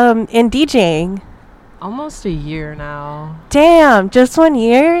in DJing? Almost a year now. Damn, just 1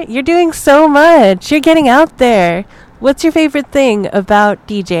 year? You're doing so much. You're getting out there. What's your favorite thing about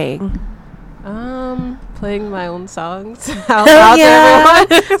DJing? Playing my own songs out loud to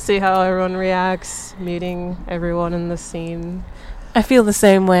everyone. See how everyone reacts. Meeting everyone in the scene. I feel the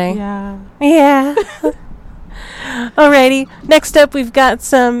same way. Yeah. Yeah. Alrighty. Next up, we've got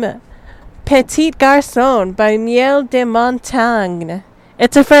some Petit Garçon by Miel de Montagne.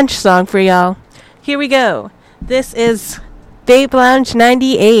 It's a French song for y'all. Here we go. This is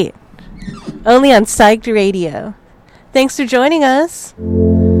VapeLounge98. Only on Psyched Radio. Thanks for joining us.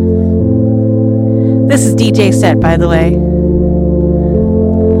 This is DJ set, by the way.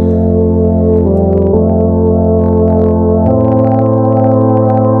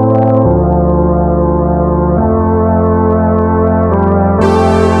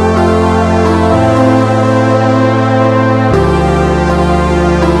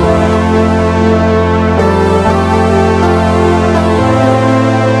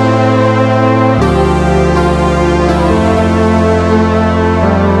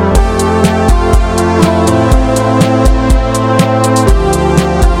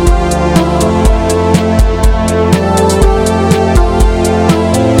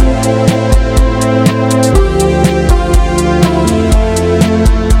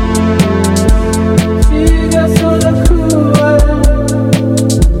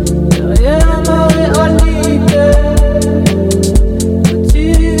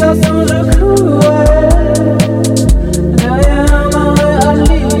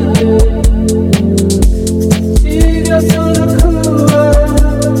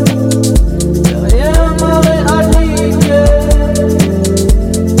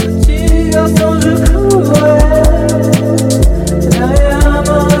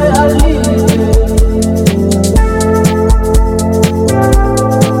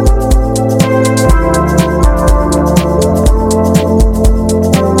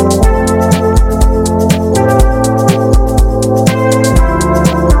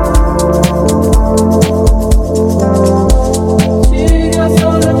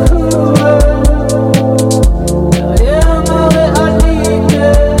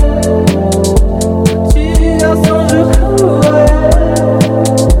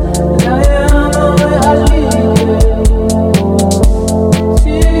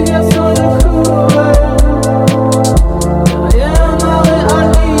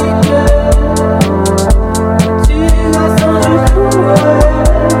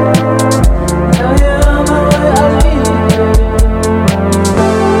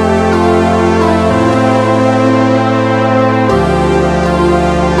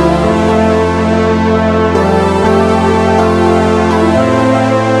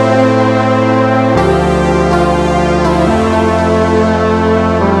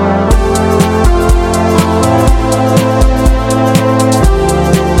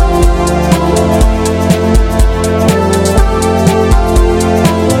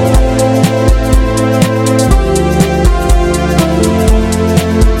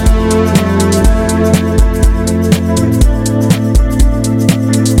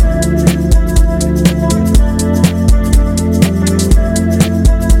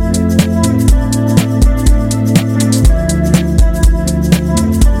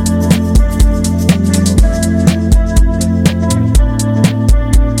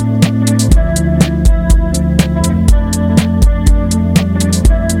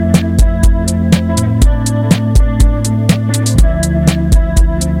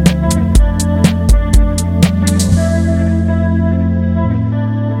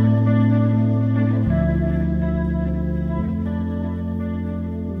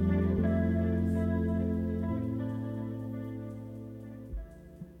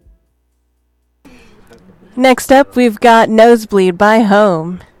 Next up, we've got Nosebleed by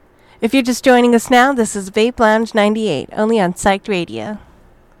Home. If you're just joining us now, this is VapeLounge98, only on Psyched Radio.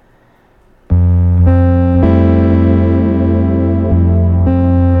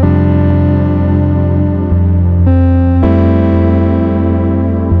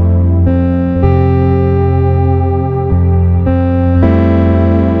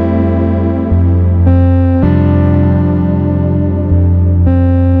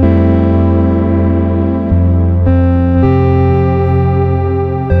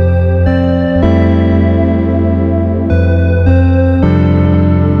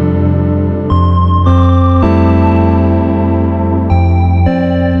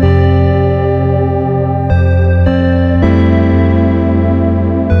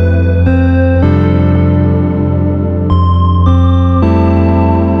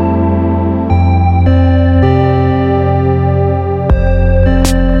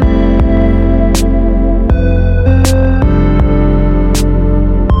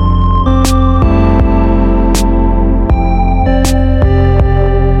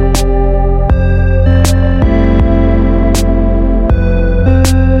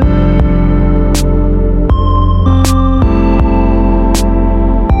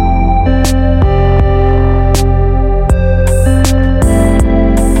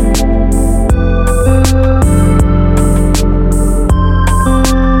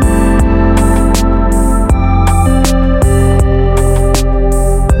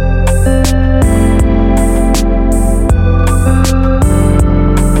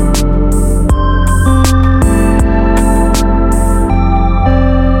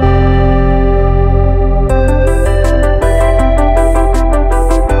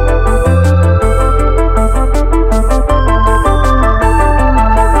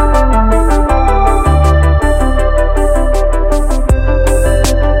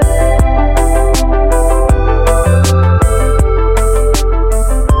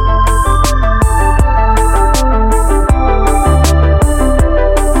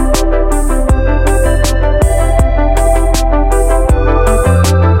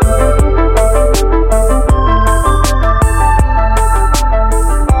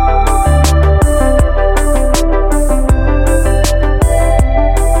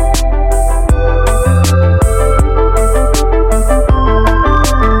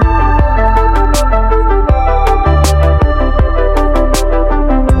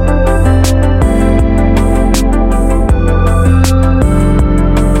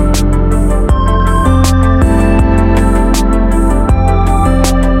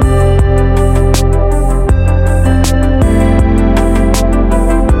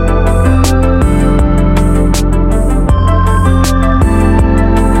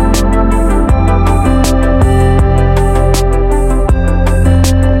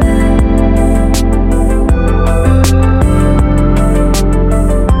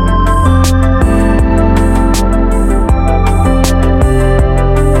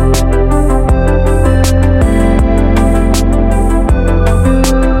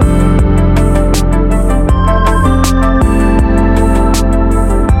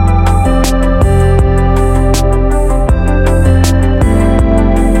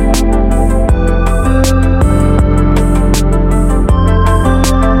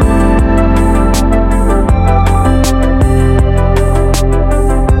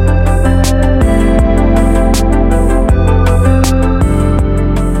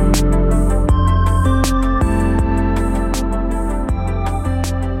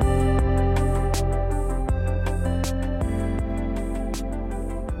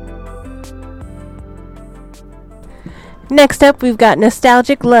 Next up, we've got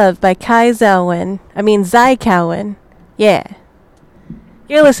Nostalgic Love by Zy Cowan. Yeah.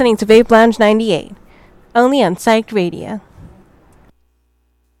 You're listening to VapeLounge98, only on Psyched Radio.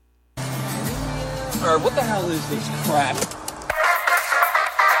 Alright, what the hell is this crap?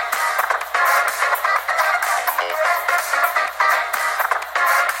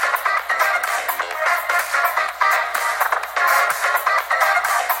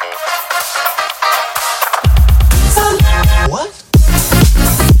 What?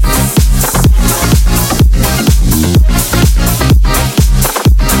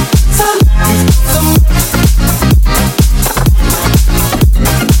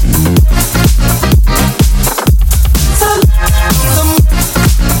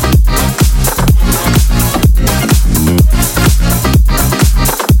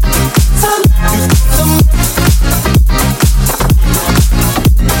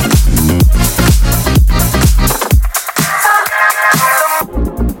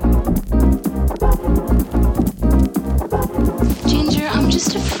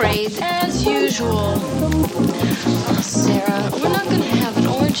 afraid, as usual. Oh, Sarah, we're not gonna have an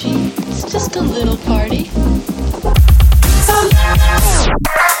orgy. It's just a little party.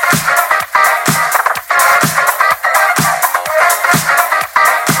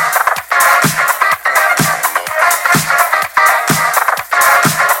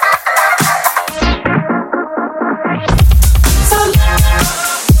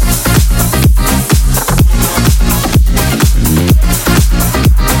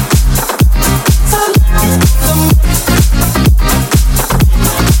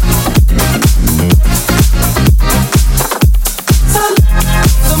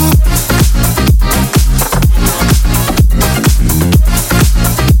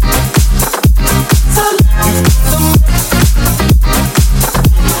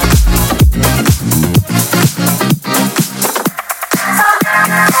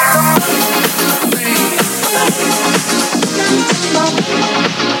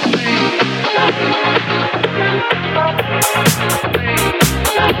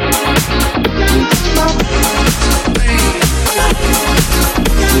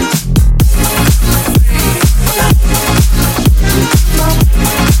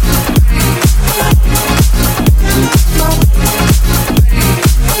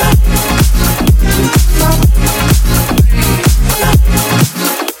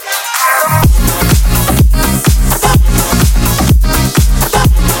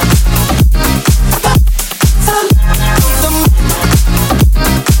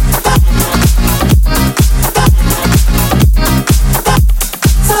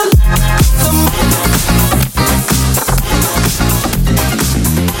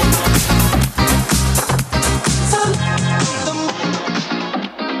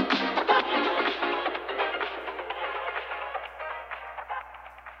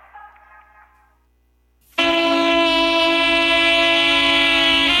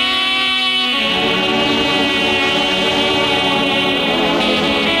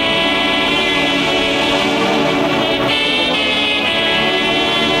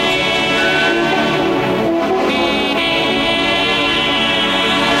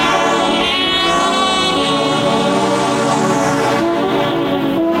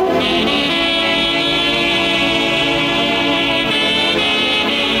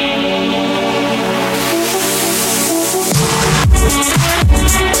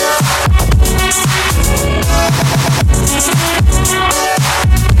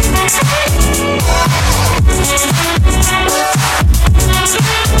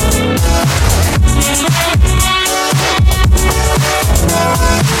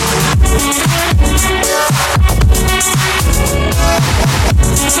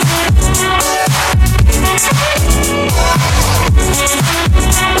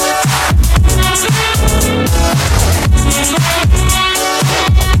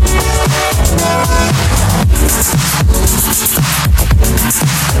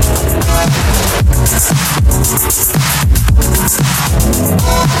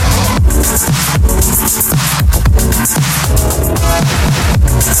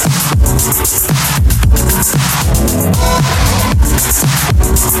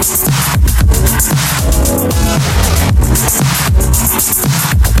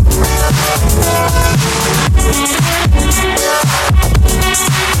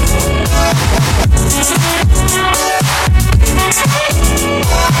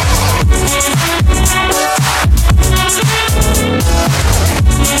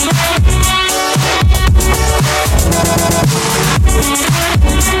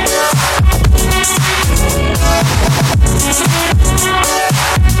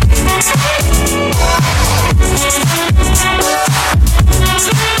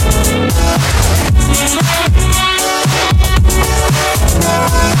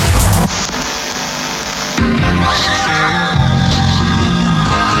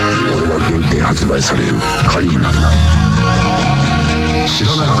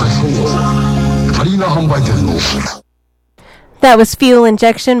 That was Fuel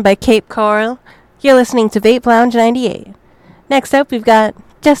Injection by Cape Coral. You're listening to VapeLounge98. Next up, we've got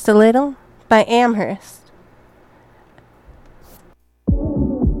Just a Little by Amherst.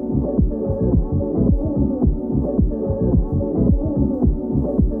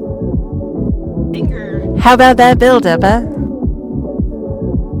 How about that build-up, huh?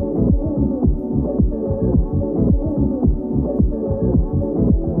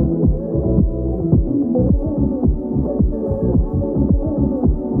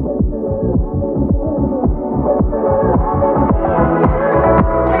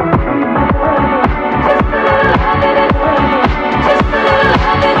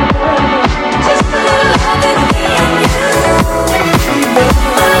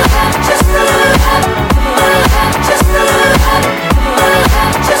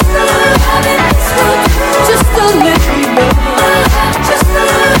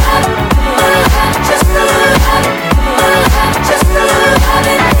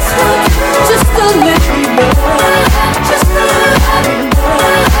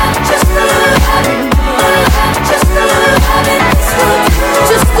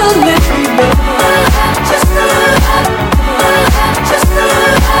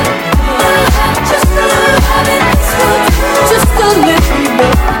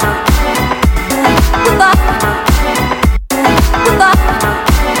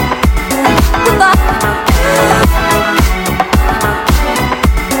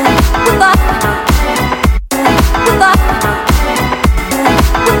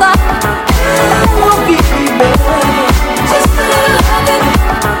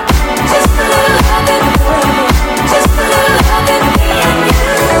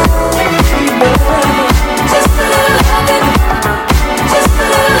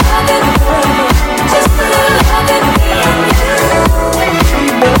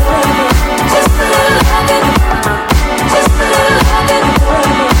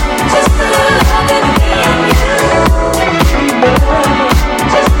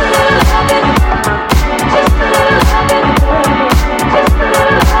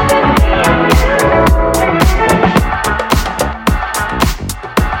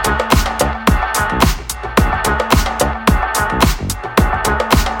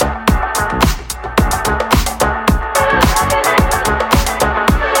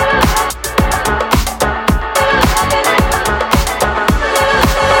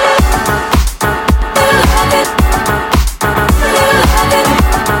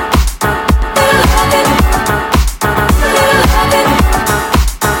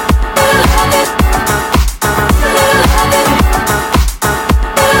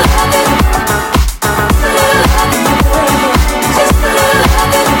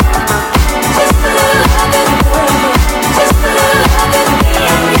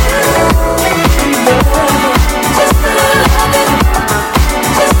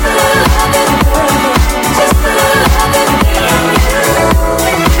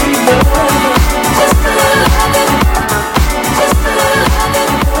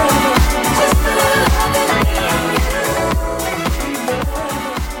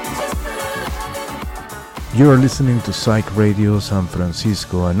 You are listening to Psych Radio San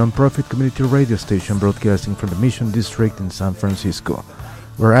Francisco, a non-profit community radio station broadcasting from the Mission District in San Francisco.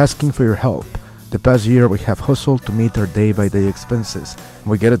 We're asking for your help. The past year we have hustled to meet our day-by-day expenses.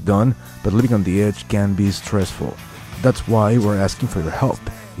 We get it done, but living on the edge can be stressful. That's why we're asking for your help.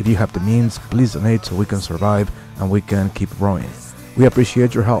 If you have the means, please donate so we can survive and we can keep growing. We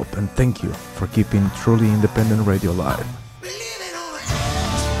appreciate your help and thank you for keeping truly independent radio alive.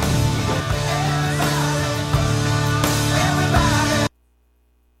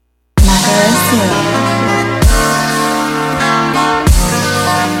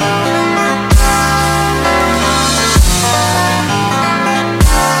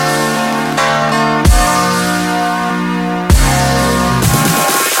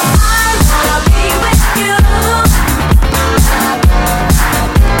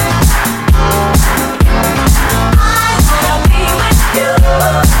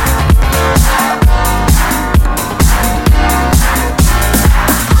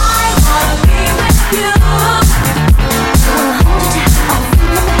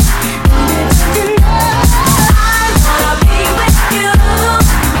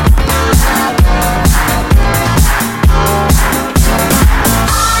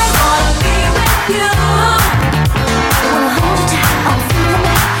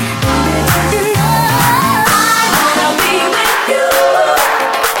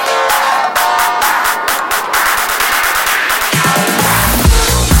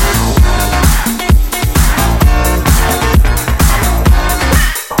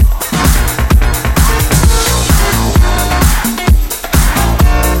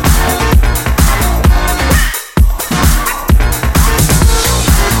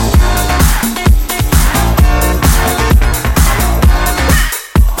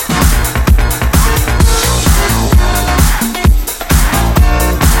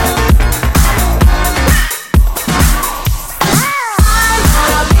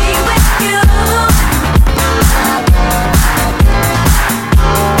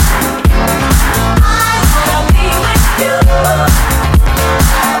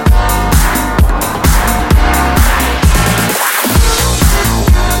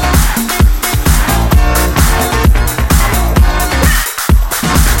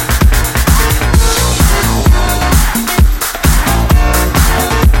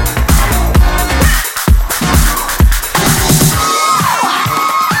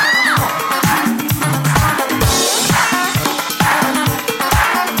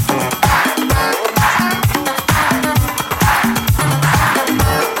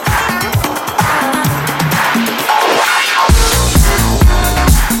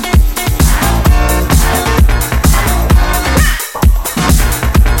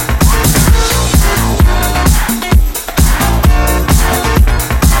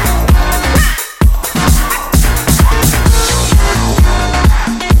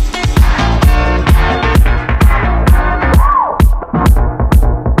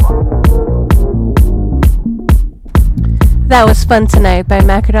 That was Fun Tonight by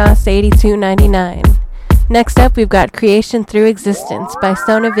Macados8299. Next up, we've got Creation Through Existence by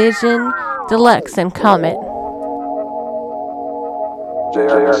Sonavision, Deluxe, and Comet.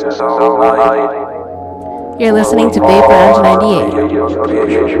 You're listening to VapeLounge98.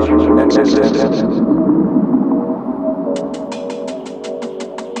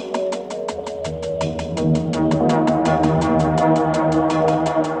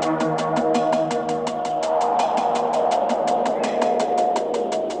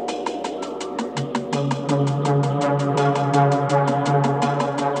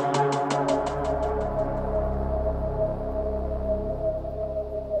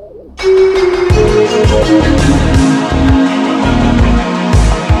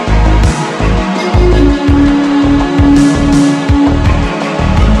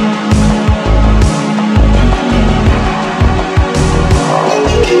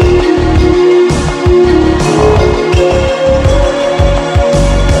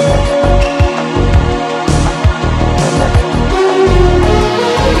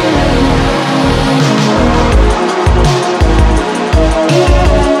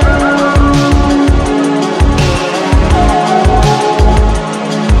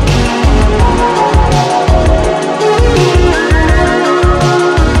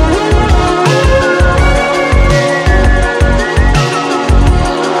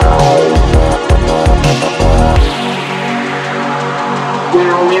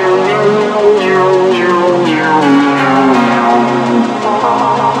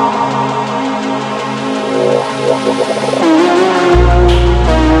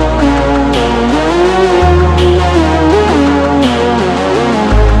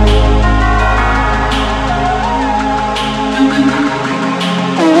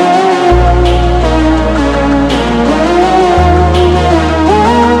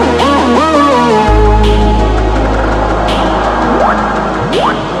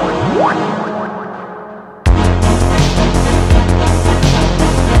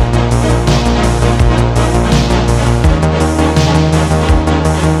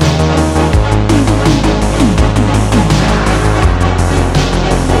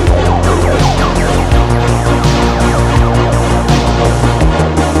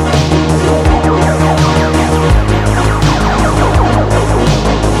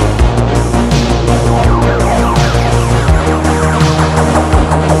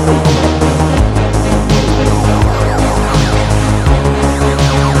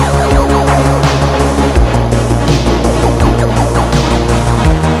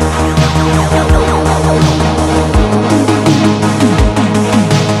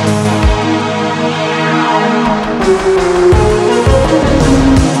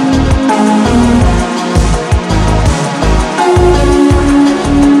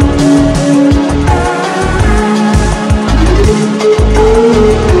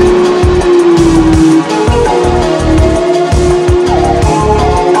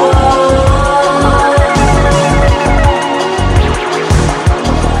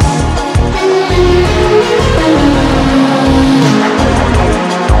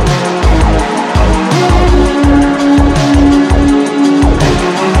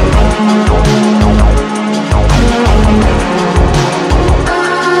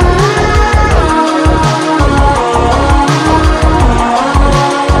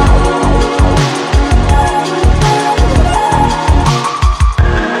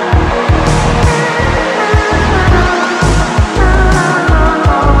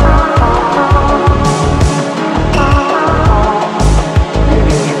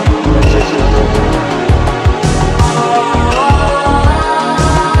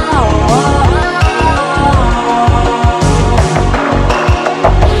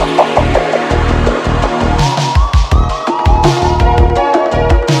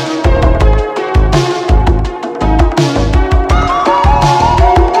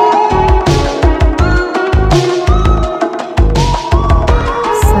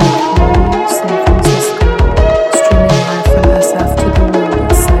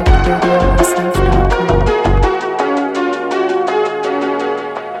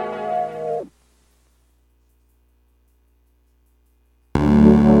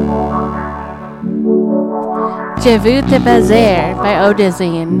 Je veux te baiser by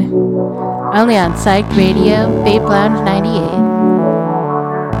Odazine. Only on Psyched Radio, VapeLounge98.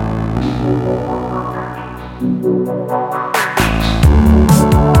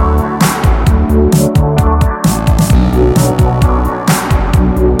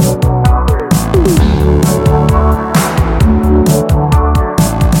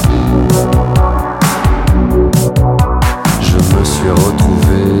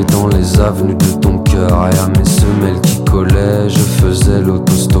 Avenue de ton cœur et à mes semelles qui collaient, je faisais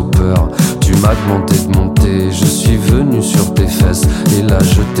l'autostoppeur. Tu m'as demandé de monter, je suis venu sur tes fesses et là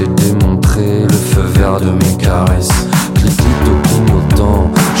je t'ai démontré le feu vert de mes caresses. Clic-clic au clignotant,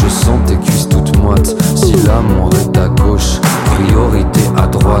 je sens tes cuisses toutes moites. Si l'amour est à gauche, priorité à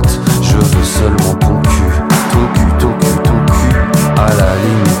droite. Je veux seulement ton cul, ton cul, ton cul, ton cul. À la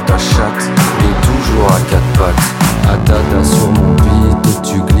limite ta chatte, mais toujours à quatre pattes. À dada sur mon bide,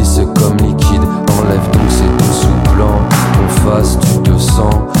 tu glisses comme liquide. Enlève donc ces deux sous-plans, en face tu te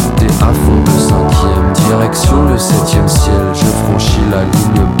sens. T'es à fond de cinquième, direction le septième ciel. Je franchis la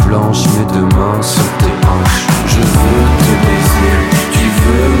ligne blanche, mes deux mains sur tes hanches. Je veux te baiser, tu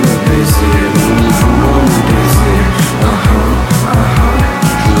veux me baiser. Nous voulons nous baiser,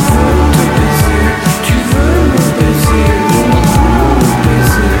 Je veux te baiser, tu veux me baiser. Nous voulons nous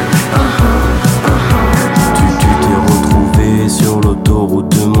baiser, sur l'autoroute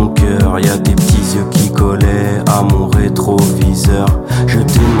de mon cœur, y a des petits yeux qui collaient à mon rétroviseur. Je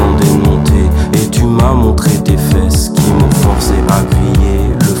t'ai demandé de monter et tu m'as montré tes fesses qui m'ont forcé à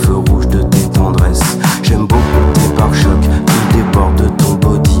griller le feu rouge de tes tendresses. J'aime beaucoup tes pare-chocs qui débordent de ton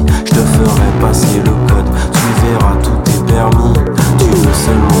body. Je te ferai passer le code, tu verras tout est permis. Tu veux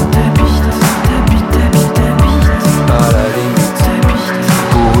seulement t'habite. À la limite,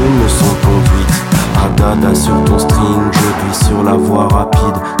 pour une leçon de conduite. À dada sur ton string, je glisse sur la voie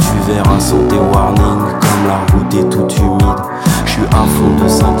rapide. Tu verras sans tes warnings, comme la route est toute humide. Je suis à fond de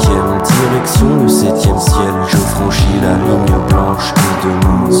cinquième, direction le septième ciel. Je franchis la ligne blanche, les deux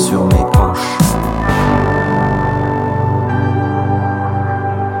mains sur mes hanches.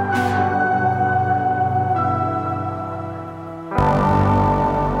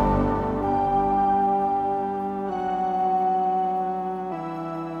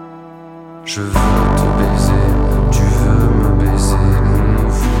 Je veux te baiser, tu veux me baiser, nous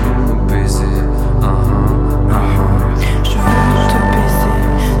voulons nous baiser, Je veux te baiser,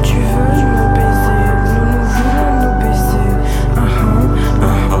 tu veux me baiser, nous voulons nous baiser, Je veux te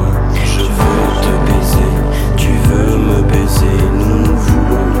baiser, tu veux me baiser, nous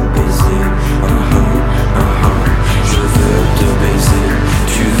voulons nous baiser, Je veux te baiser,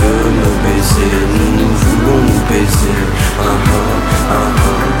 tu veux me baiser, nous voulons nous baiser,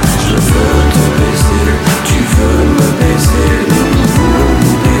 Je veux te baiser, tu veux me baiser, nous voulons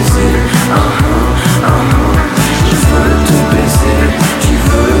nous baiser, Je veux te baiser, tu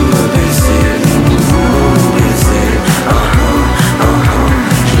veux me baiser, nous voulons nous baiser,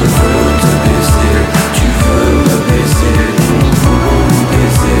 Je veux te baiser, tu veux me baiser, nous voulons nous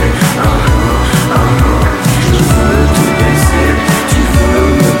baiser, Je veux te baiser, tu veux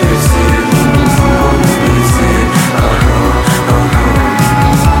me baiser, nous voulons nous baiser,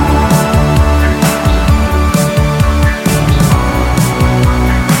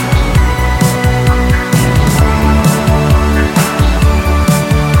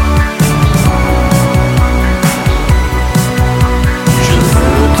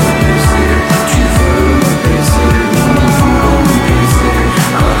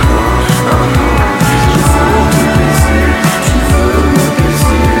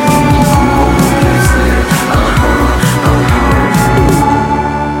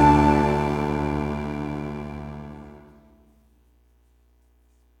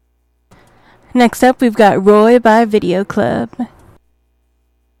 Next up, we've got Roy by Video Club.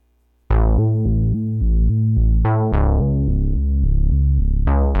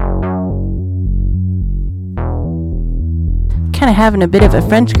 Kind of having a bit of a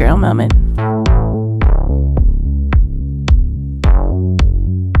French girl moment.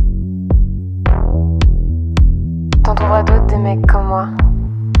 T'en trouveras d'autres des mecs comme moi.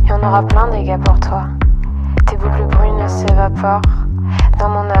 Et on aura plein des gars pour toi. Tes boucles brunes s'évaporent dans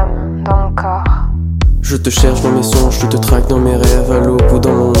mon âme, dans mon corps. Je te cherche dans mes songes, je te traque dans mes rêves, à l'aube ou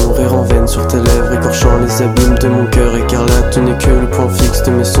dans mon rire en veine sur tes lèvres, écorchant les abîmes de mon cœur écarlate. Tu n'es que le point fixe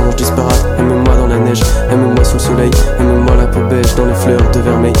de mes songes disparates. Aime-moi dans la neige, aime-moi sous le soleil, aime-moi la peau beige dans les fleurs de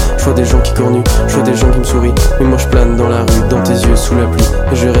vermeil. Je vois des gens qui cornuent, je vois des gens qui me sourient, mais moi je plane dans la rue, dans tes yeux sous la pluie.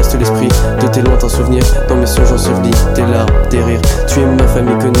 Et je reste l'esprit de tes lointains souvenirs, dans mes songes ensevelis, tes larmes, tes rires. Tu es ma femme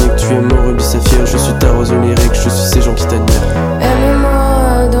iconique, tu es mon rubis saphir, je suis ta rose lyrique, je suis ces gens qui t'admirent.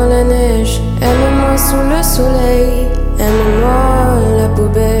 Aime-moi dans la neige, aime-moi sous le soleil. Aime-moi la peau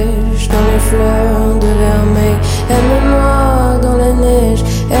beige dans les fleurs de vermeil. Aime-moi dans la neige.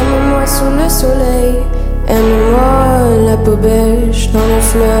 Aime-moi sous le soleil. Aime-moi la peau beige dans les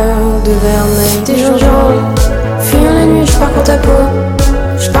fleurs de vermeil. Tes jours durant, fuyant la nuit, je parcours ta peau.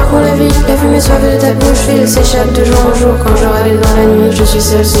 Je parcours la vie fumée soif de ta bouche. Fil s'échappe de jour en jour quand je rêve dans la nuit. Je suis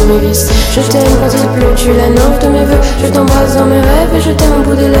seule sous mes vices. Je t'aime quand il pleut, tu es la nymphe de mes vœux. Je t'embrasse dans mes rêves et je t'aime au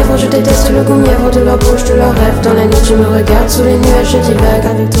bout des lèvres. Je déteste le goût mièvre de leur bouche, de leurs rêves. Dans la nuit tu me regardes sous les nuages, je divague.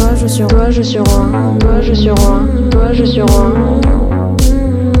 Avec toi je suis roi, je suis roi. Toi je suis roi, toi je suis roi.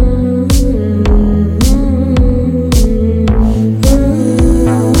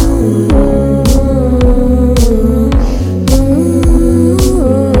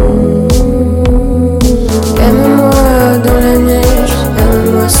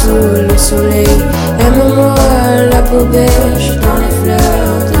 Aime-moi la peau beige dans les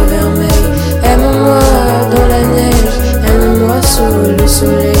fleurs de vermeil. Aime-moi dans la neige. Aime-moi sous le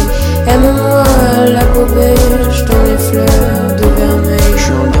soleil. Aime-moi la peau beige dans les fleurs de vermeil. Je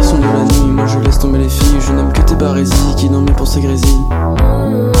suis un garçon de la nuit, moi je laisse tomber les filles. Je n'aime que tes barésies qui dans mes pensées grésillent.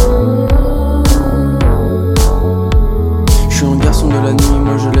 Je suis un garçon de la nuit,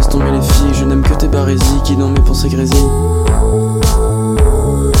 moi je laisse tomber les filles. Je n'aime que tes barésies qui dans mes pensées grésillent.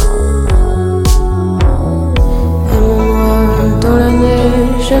 Dans la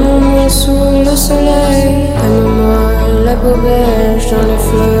neige, aime-moi sous le soleil. Aime-moi la peau beige dans les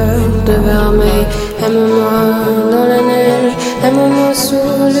fleurs de vermeil. Aime-moi dans la neige, aime-moi sous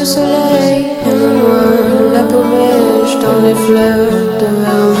le soleil. Aime-moi la peau beige dans les fleurs de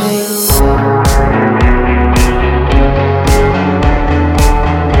vermeil.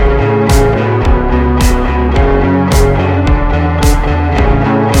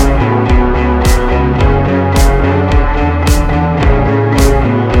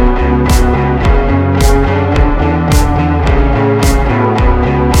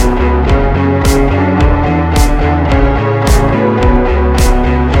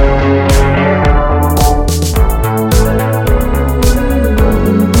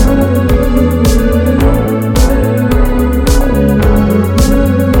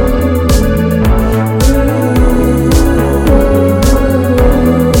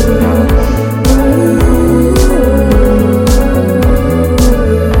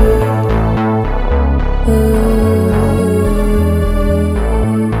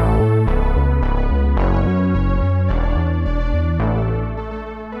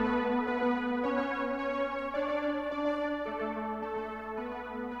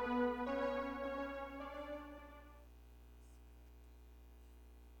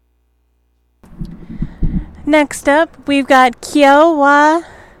 Next up, we've got Kyowa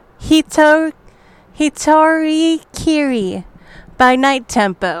Hitori Kiri by Night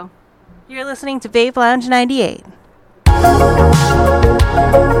Tempo. You're listening to VapeLounge98.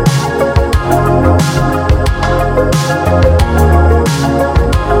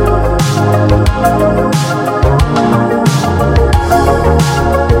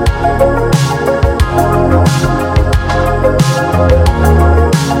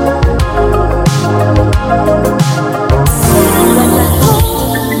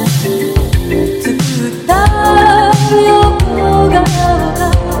 Yoga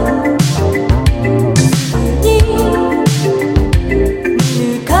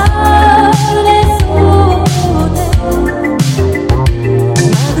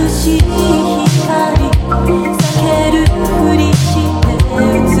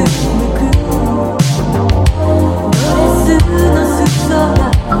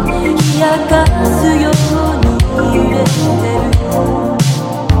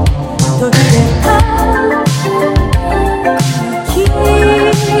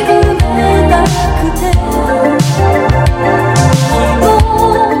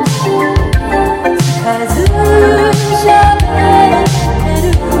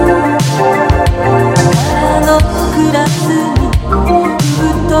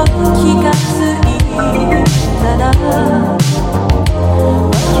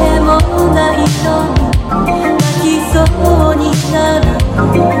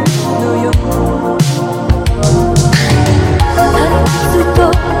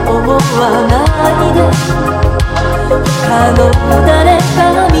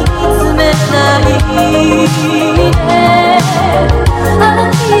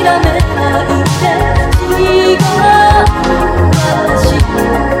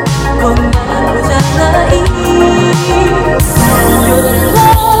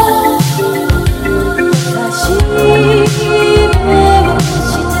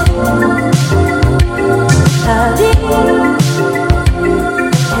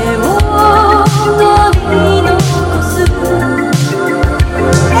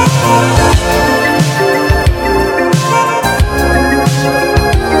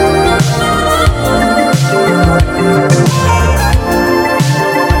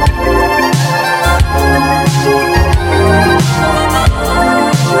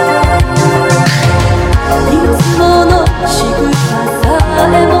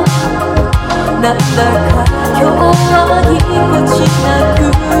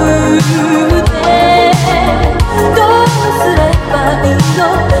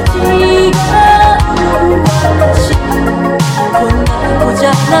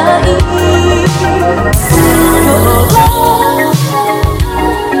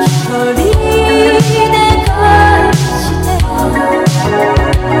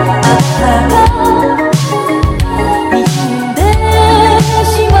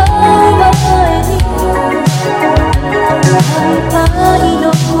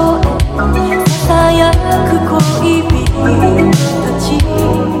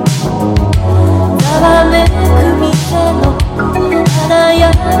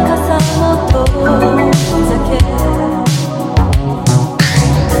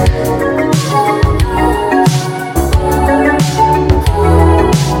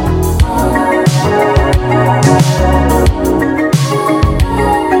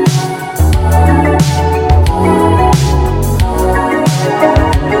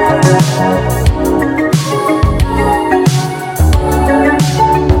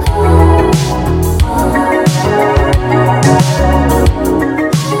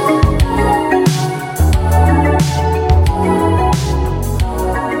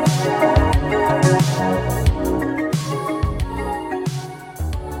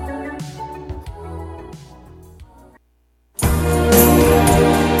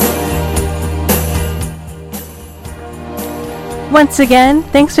Once again,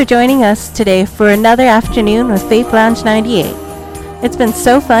 thanks for joining us today for another afternoon with VapeLounge98. It's been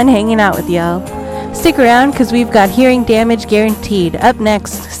so fun hanging out with y'all. Stick around because we've got Hearing Damage Guaranteed up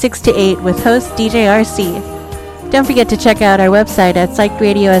next, 6 to 8 with host DJ RC. Don't forget to check out our website at Psyched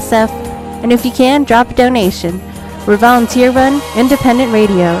Radio SF, and if you can, drop a donation. We're volunteer-run, independent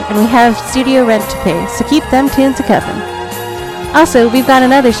radio, and we have studio rent to pay, so keep them tunes a-coming. Also, we've got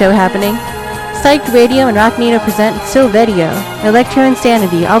another show happening. Psyched Radio and Rock Nito present Silverio, Electro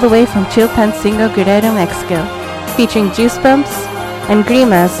Insanity, all the way from Chilpancingo, Guerrero, Mexico, featuring Juice Bumps and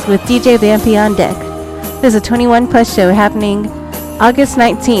Grimas with DJ Vampy on deck. There's a 21-plus show happening August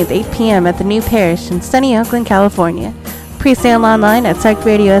 19th, 8 p.m. at the New Parish in sunny Oakland, California. Pre-sale online at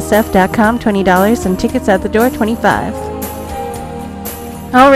psychedradiosf.com, $20, and tickets at the door, $25.